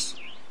 I guess.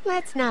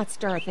 Let's not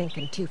start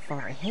thinking too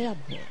far ahead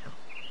now.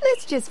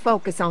 Let's just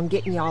focus on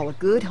getting y'all a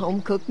good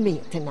home-cooked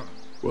meal tonight.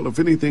 Well, if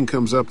anything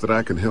comes up that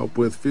I can help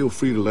with, feel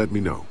free to let me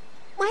know.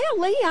 Well,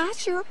 Lee, I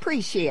sure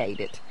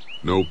appreciate it.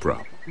 No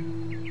problem.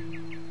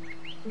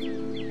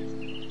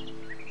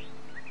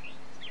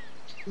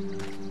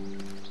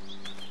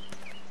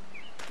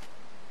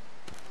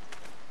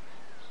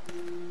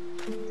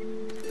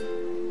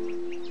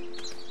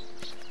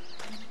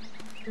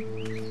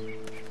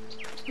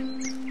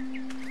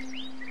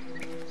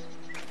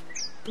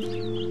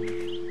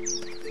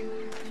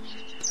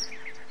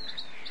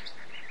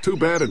 Too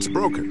bad it's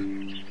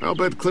broken. I'll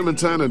bet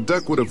Clementine and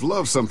Duck would have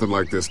loved something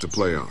like this to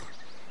play on.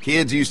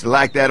 Kids used to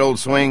like that old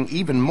swing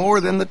even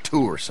more than the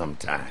tour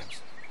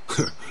sometimes.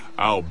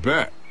 I'll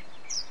bet.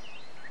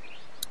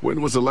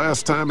 When was the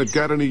last time it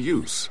got any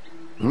use?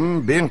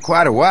 Been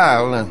quite a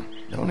while.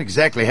 Don't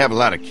exactly have a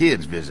lot of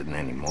kids visiting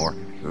anymore.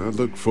 I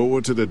look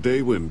forward to the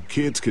day when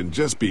kids can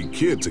just be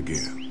kids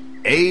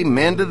again.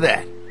 Amen to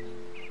that.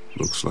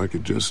 Looks like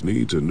it just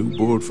needs a new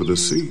board for the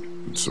seat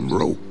and some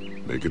rope.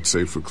 Make it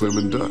safe for Clem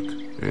and Duck.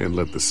 And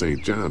let the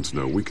St. John's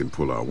know we can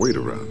pull our weight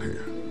around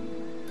here.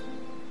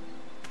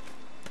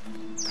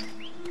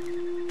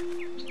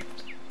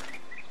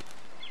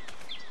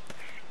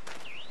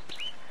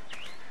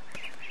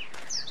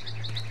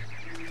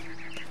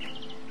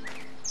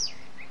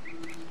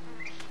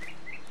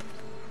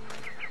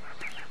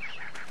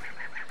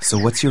 So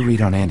what's your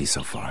read on Andy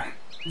so far?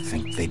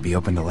 Think they'd be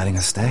open to letting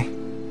us stay?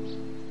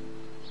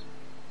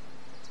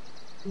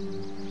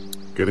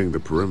 Getting the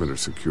perimeter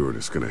secured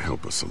is going to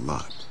help us a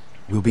lot.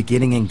 We'll be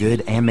getting in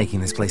good and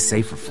making this place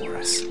safer for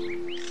us.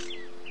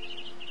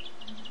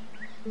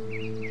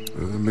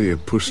 I may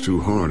have pushed too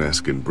hard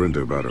asking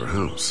Brenda about her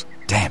house.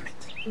 Damn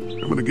it.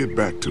 I'm going to get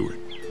back to it.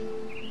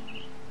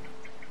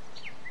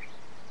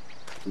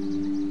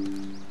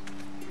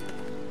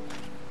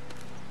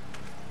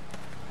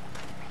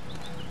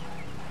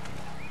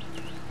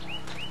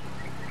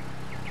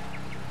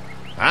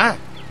 Hi.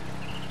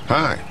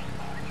 Hi.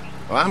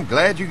 Well, I'm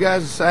glad you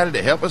guys decided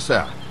to help us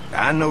out.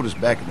 I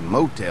noticed back at the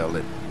motel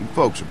that you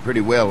folks are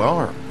pretty well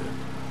armed.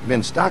 You've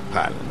been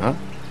stockpiling, huh?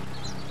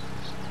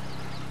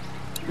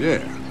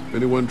 Yeah. If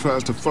anyone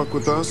tries to fuck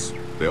with us,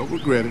 they'll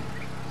regret it.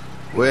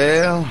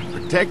 Well,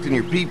 protecting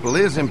your people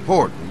is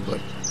important, but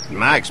in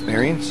my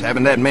experience,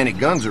 having that many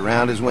guns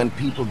around is when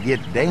people get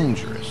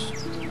dangerous.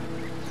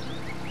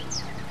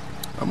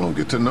 I'm gonna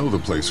get to know the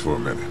place for a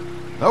minute.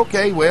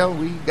 Okay, well,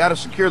 we gotta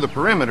secure the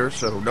perimeter,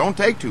 so don't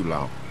take too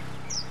long.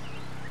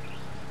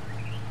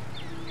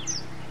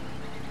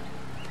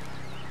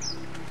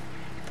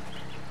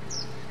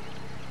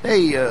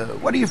 Hey,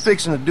 what are you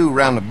fixing to do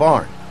around the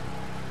barn?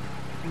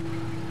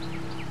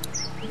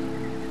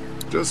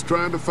 Just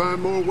trying to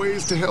find more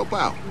ways to help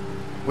out.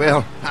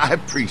 Well, I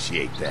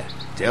appreciate that.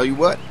 Tell you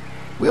what,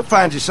 we'll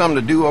find you something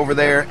to do over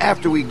there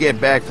after we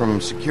get back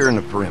from securing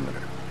the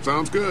perimeter.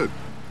 Sounds good.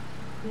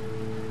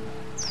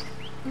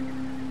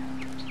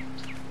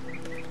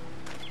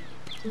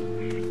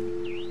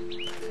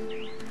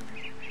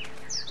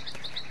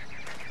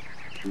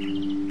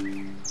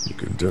 You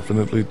can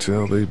definitely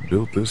tell they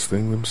built this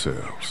thing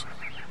themselves.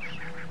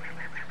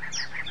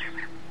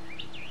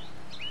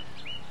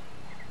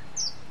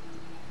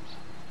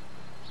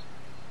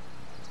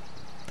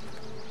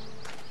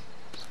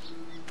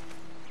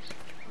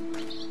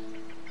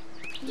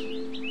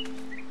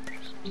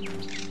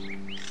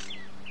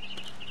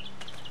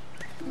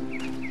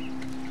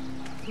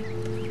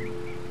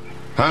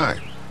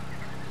 Hi.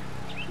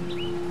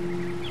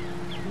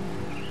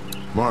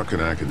 Mark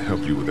and I can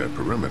help you with that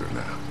perimeter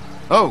now.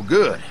 Oh,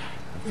 good.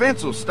 The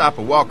fence will stop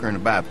a walker in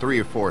about 3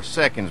 or 4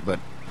 seconds, but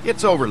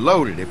it's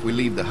overloaded if we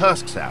leave the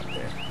husks out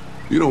there.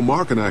 You know,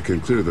 Mark and I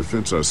can clear the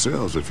fence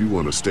ourselves if you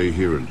want to stay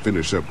here and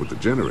finish up with the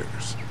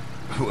generators.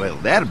 Well,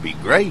 that'd be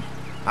great.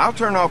 I'll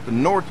turn off the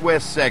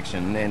northwest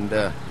section, and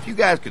if you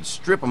guys could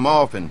strip them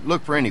off and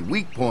look for any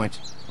weak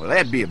points, well,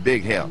 that'd be a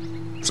big help.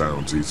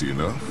 Sounds easy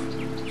enough.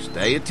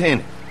 Stay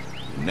attentive.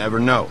 You never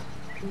know.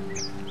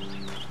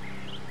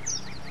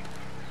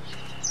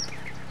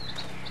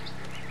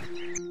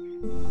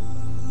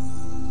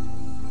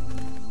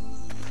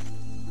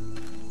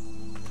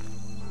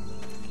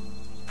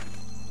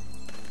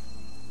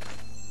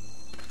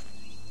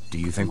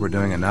 You think we're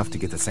doing enough to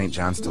get the St.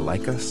 John's to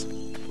like us?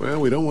 Well,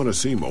 we don't want to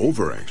seem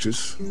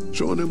over-anxious.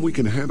 Showing them we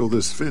can handle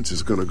this fence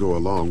is gonna go a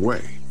long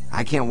way.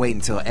 I can't wait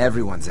until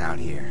everyone's out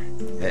here.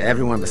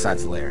 Everyone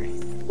besides Larry.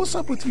 What's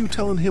up with you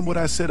telling him what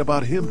I said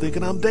about him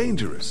thinking I'm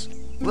dangerous?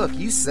 Look,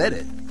 you said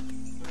it.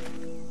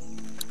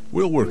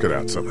 We'll work it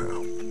out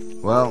somehow.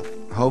 Well,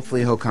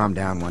 hopefully he'll calm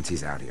down once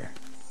he's out here.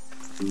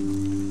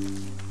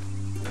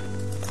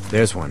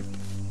 There's one.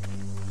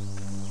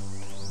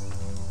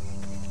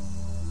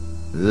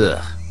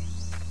 Ugh.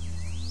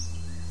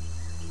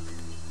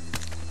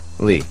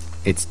 Lee,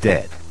 it's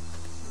dead.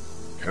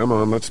 Come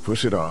on, let's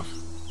push it off.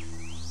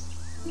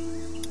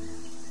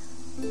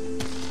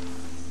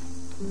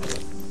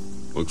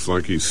 Looks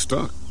like he's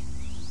stuck.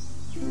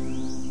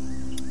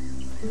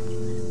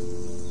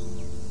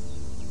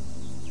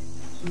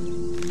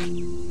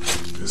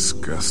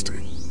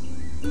 Disgusting.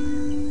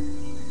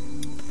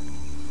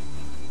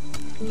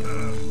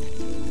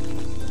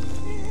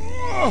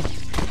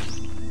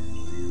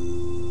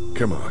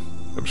 Come on.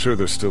 I'm sure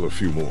there's still a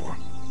few more.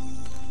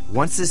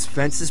 Once this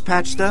fence is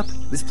patched up,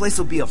 this place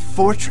will be a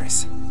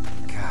fortress.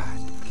 God,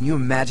 can you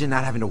imagine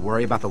not having to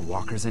worry about the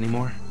walkers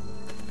anymore?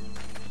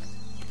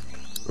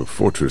 A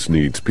fortress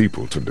needs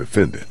people to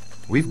defend it.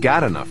 We've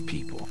got enough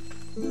people.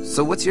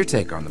 So what's your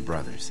take on the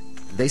brothers?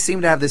 They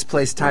seem to have this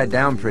place tied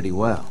down pretty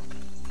well.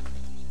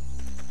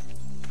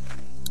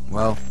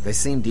 Well, they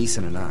seem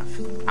decent enough.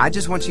 I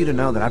just want you to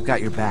know that I've got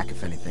your back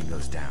if anything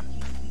goes down.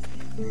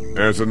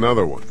 There's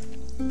another one.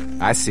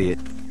 I see it.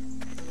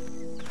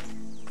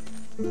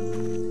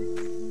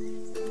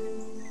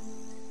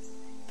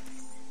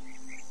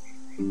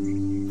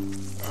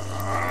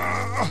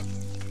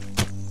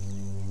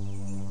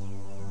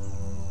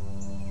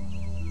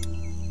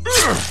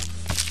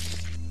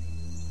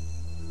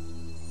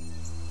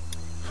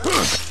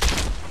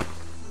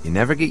 You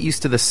never get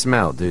used to the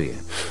smell, do you?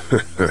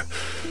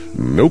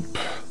 Nope.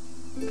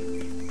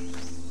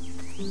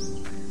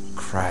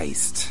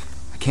 Christ.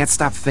 I can't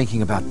stop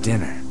thinking about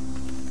dinner.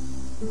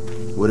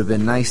 Would have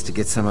been nice to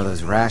get some of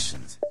those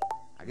rations.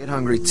 I get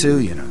hungry too,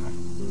 you know.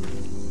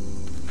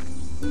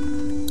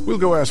 We'll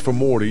go ask for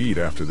more to eat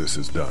after this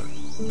is done.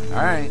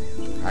 Alright,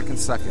 I can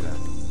suck it up.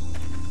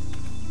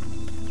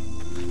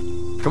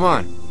 Come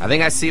on, I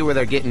think I see where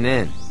they're getting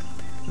in.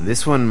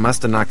 This one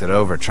must have knocked it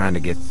over trying to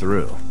get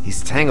through.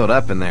 He's tangled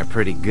up in there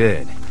pretty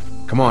good.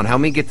 Come on, help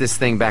me get this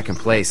thing back in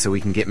place so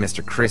we can get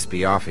Mr.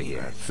 Crispy off of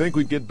here. I think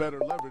we'd get better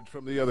leverage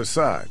from the other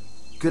side.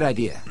 Good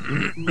idea.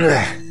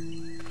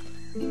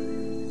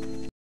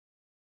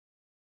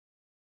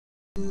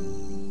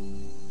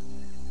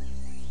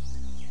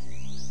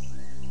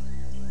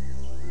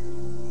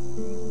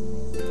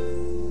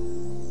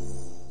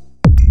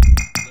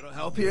 Little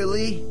help here,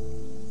 Lee?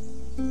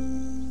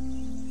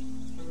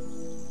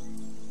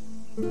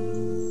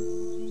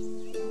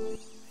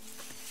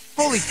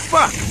 Holy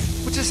fuck!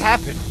 What just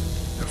happened?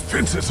 The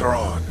fences are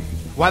on.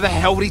 Why the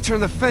hell would he turn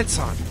the fence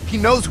on? He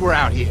knows we're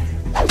out here.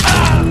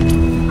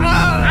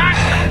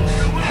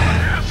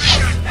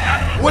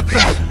 What the?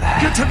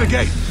 Get to the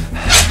gate!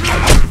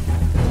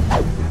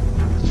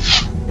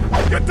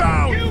 Get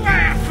down! You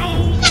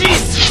asshole!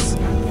 Jesus!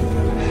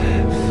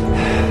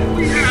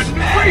 We had an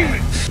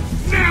agreement!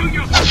 Now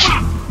you're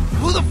fucked!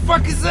 Who the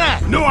fuck is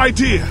that? No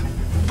idea!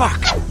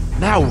 Fuck!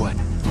 Now what?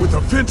 With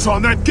the fence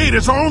on that gate,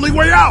 it's our only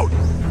way out!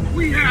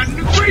 We had an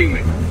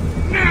agreement!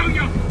 Now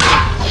you're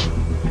fucked!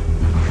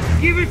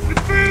 Give us the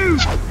food!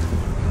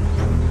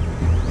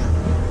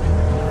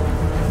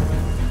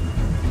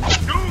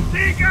 Don't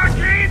think I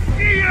can't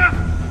see ya!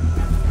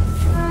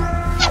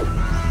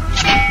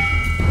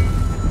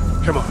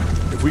 Come on.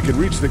 If we can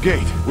reach the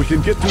gate, we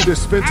can get through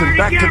this fence and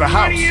back to the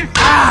house.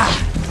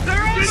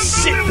 They're all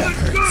shit, that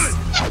hurts.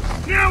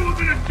 Good. Now we're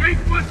gonna take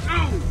what's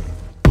owed.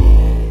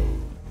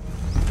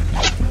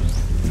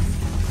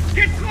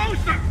 Get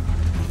closer!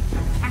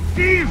 I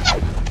see him!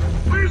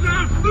 Where's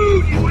our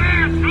food, you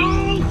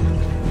asshole?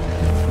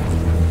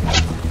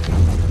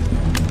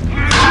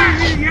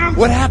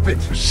 What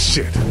happened?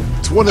 Shit.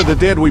 It's one of the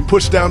dead we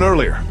pushed down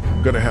earlier.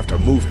 I'm gonna have to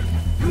move it.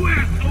 You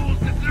assholes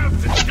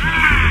deserve to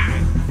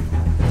die!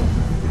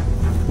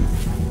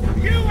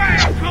 You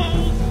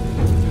assholes!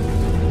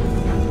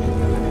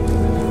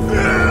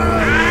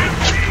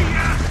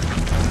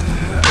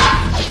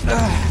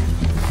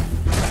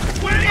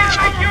 What do you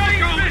think you're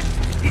going?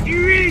 Did you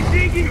really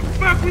think you could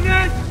fuck with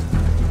us?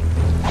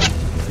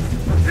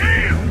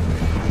 Damn!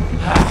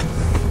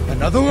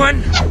 Another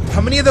one?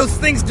 How many of those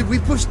things did we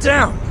push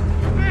down?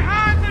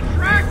 Behind the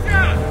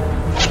tractor!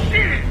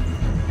 Shit!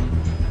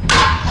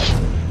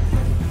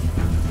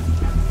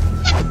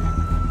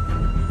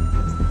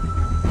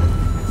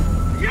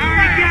 You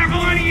got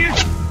one of you?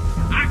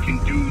 I can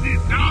do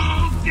this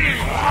all day!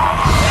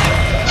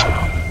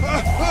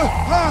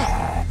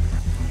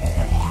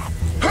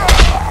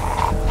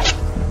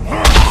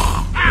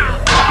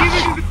 Give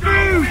it to the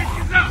food!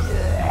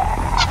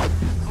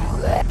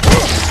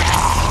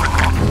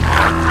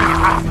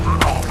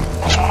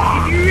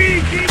 Did you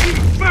really think you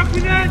could fuck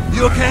with us?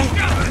 You okay?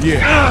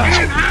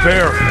 Yeah.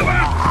 Fair.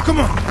 Come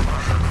on.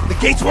 The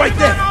gate's right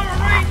there.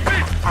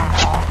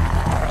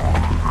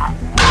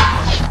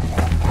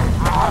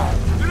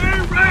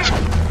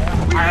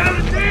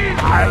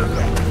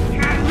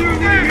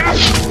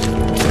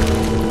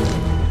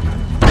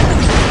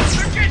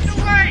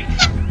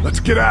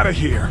 get out of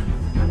here.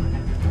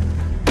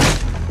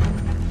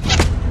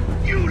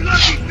 You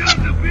lucky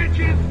sons of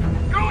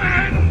bitches! Go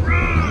ahead and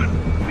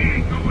run! We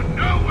ain't going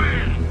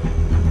nowhere!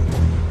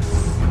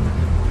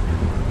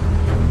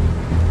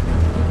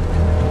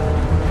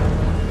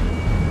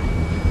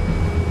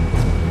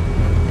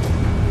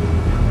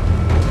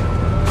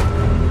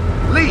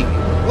 Lee,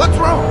 what's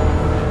wrong?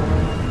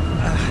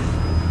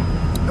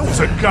 There was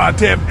a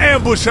goddamn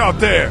ambush out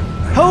there!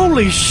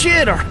 Holy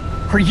shit,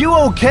 are you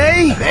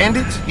okay?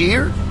 Bandits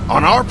here?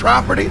 On our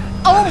property?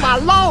 Oh, my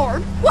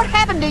lord! What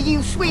happened to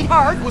you,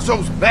 sweetheart? It was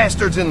those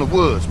bastards in the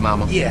woods,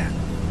 Mama. Yeah,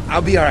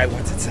 I'll be alright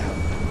once it's out.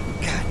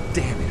 God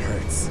damn, it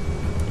hurts.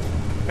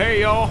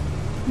 Hey, y'all.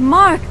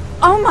 Mark!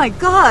 Oh my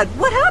god,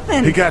 what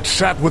happened? He got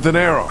shot with an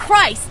arrow.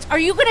 Christ, are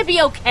you gonna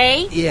be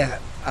okay? Yeah,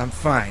 I'm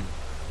fine.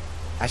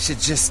 I should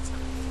just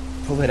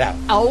pull it out.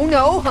 Oh,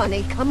 no,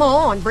 honey. Come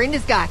on.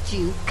 Brenda's got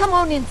you. Come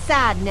on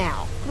inside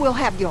now. We'll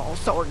have you all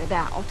sorted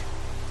out.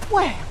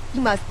 Well,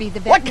 you must be the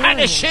What veterinarian.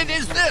 kind of shit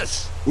is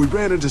this? We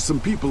ran into some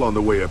people on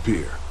the way up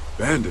here.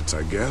 Bandits,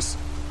 I guess.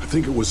 I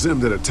think it was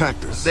them that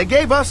attacked us. They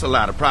gave us a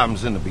lot of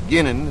problems in the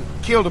beginning,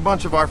 killed a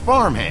bunch of our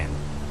farmhands.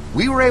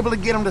 We were able to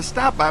get them to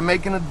stop by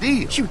making a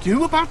deal. You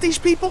knew about these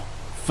people?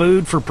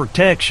 Food for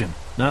protection.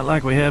 Not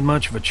like we had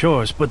much of a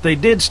choice, but they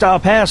did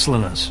stop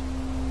hassling us.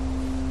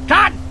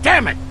 God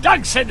damn it!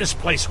 Doug said this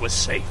place was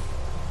safe.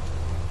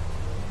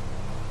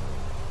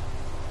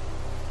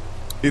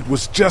 It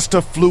was just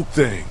a fluke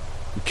thing.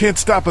 You can't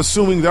stop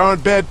assuming there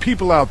aren't bad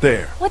people out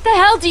there. What the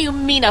hell do you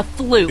mean a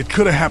fluke? It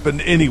could have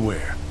happened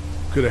anywhere.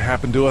 Could have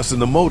happened to us in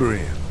the motor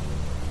inn.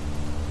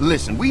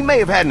 Listen, we may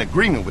have had an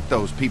agreement with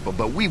those people,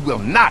 but we will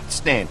not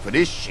stand for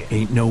this shit.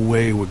 Ain't no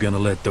way we're gonna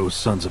let those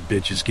sons of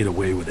bitches get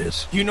away with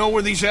this. You know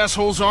where these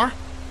assholes are?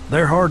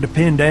 They're hard to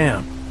pin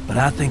down, but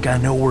I think I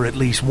know where at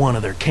least one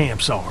of their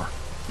camps are.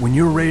 When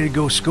you're ready to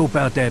go scope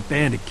out that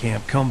bandit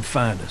camp, come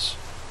find us.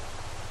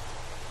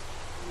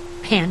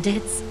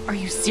 Bandits? Are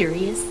you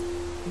serious?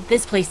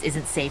 This place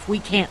isn't safe. We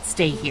can't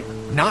stay here.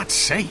 Not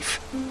safe?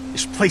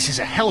 This place is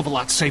a hell of a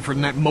lot safer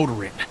than that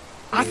motor inn.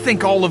 I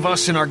think all of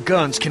us and our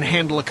guns can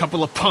handle a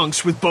couple of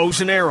punks with bows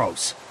and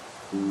arrows.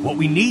 What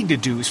we need to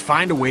do is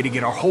find a way to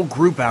get our whole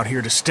group out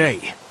here to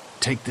stay.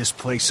 Take this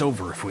place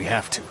over if we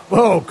have to.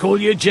 Whoa, cool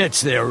your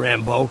jets there,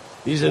 Rambo.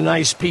 These are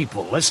nice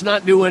people. Let's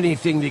not do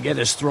anything to get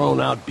us thrown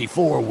out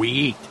before we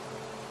eat.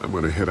 I'm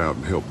gonna head out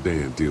and help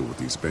Dan deal with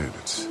these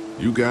bandits.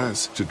 You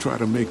guys should try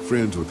to make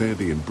friends with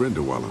Andy and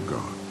Brenda while I'm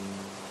gone.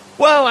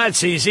 Well,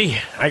 that's easy.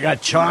 I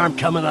got charm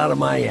coming out of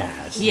my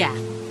ass. Yeah,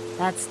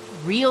 that's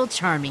real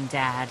charming,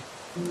 Dad.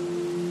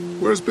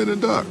 Where's Ben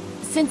and Doug?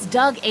 Since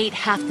Doug ate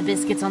half the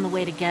biscuits on the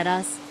way to get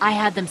us, I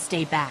had them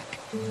stay back.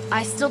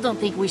 I still don't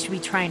think we should be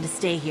trying to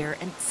stay here,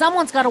 and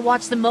someone's got to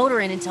watch the motor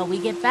inn until we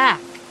get back.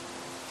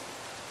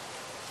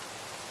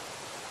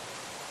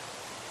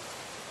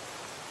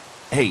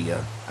 Hey,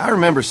 I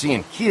remember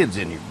seeing kids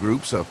in your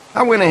group, so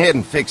I went ahead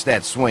and fixed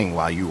that swing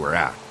while you were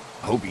out.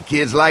 I hope you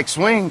kids like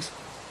swings.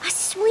 A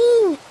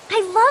swing!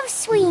 I love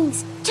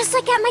swings! Just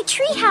like at my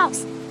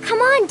treehouse. Come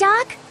on,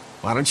 Doc.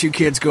 Why don't you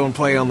kids go and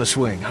play on the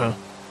swing, huh?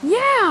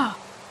 Yeah!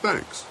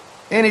 Thanks.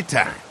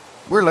 Anytime.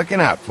 We're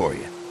looking out for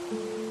you.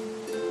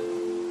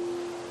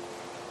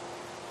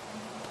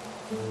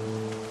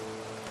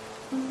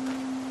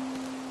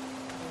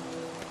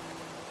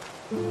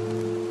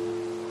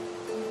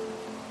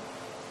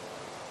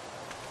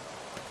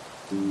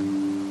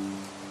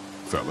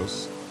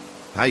 Fellas.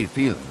 How you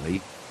feeling,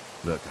 Lee?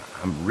 Look,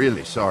 I'm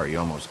really sorry you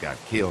almost got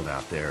killed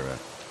out there.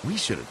 We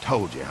should have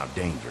told you how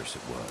dangerous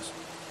it was.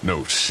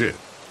 No shit.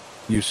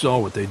 You saw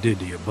what they did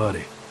to your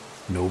buddy.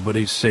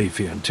 Nobody's safe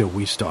here until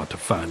we start to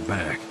fight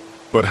back.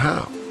 But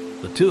how?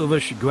 The two of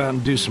us should go out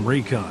and do some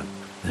recon.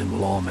 Then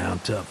we'll all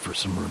mount up for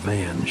some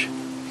revenge.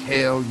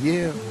 Hell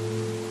yeah.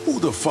 Who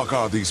the fuck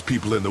are these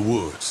people in the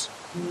woods?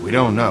 We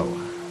don't know.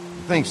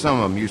 I think some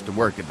of them used to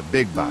work at the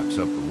big box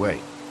up the way.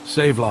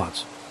 Save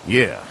lots.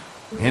 Yeah.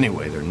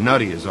 Anyway, they're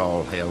nutty as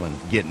all hell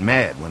and get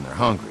mad when they're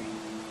hungry.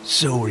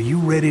 So are you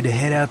ready to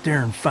head out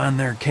there and find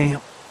their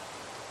camp?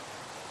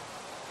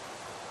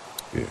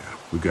 Yeah,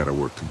 we gotta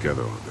work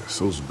together on this.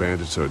 Those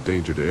bandits are a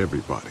danger to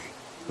everybody.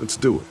 Let's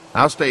do it.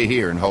 I'll stay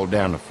here and hold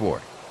down the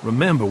fort.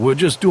 Remember, we're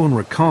just doing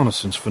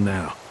reconnaissance for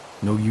now.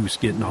 No use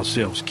getting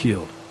ourselves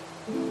killed.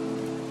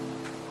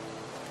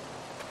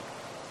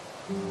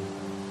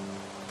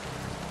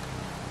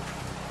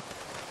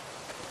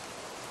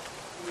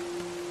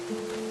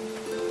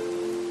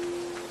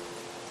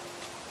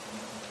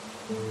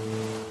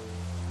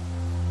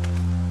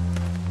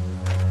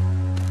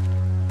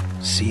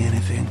 See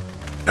anything?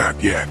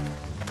 Not yet.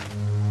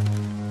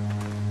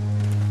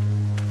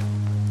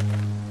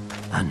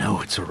 I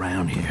know it's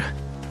around here.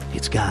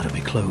 It's gotta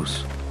be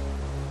close.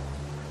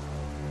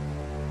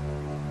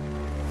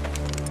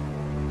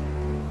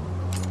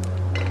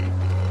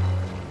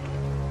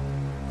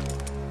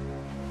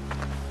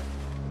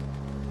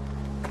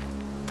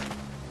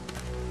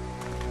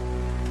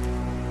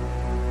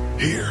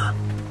 Here.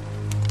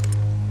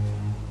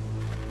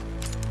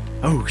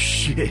 Oh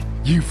shit,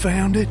 you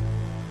found it?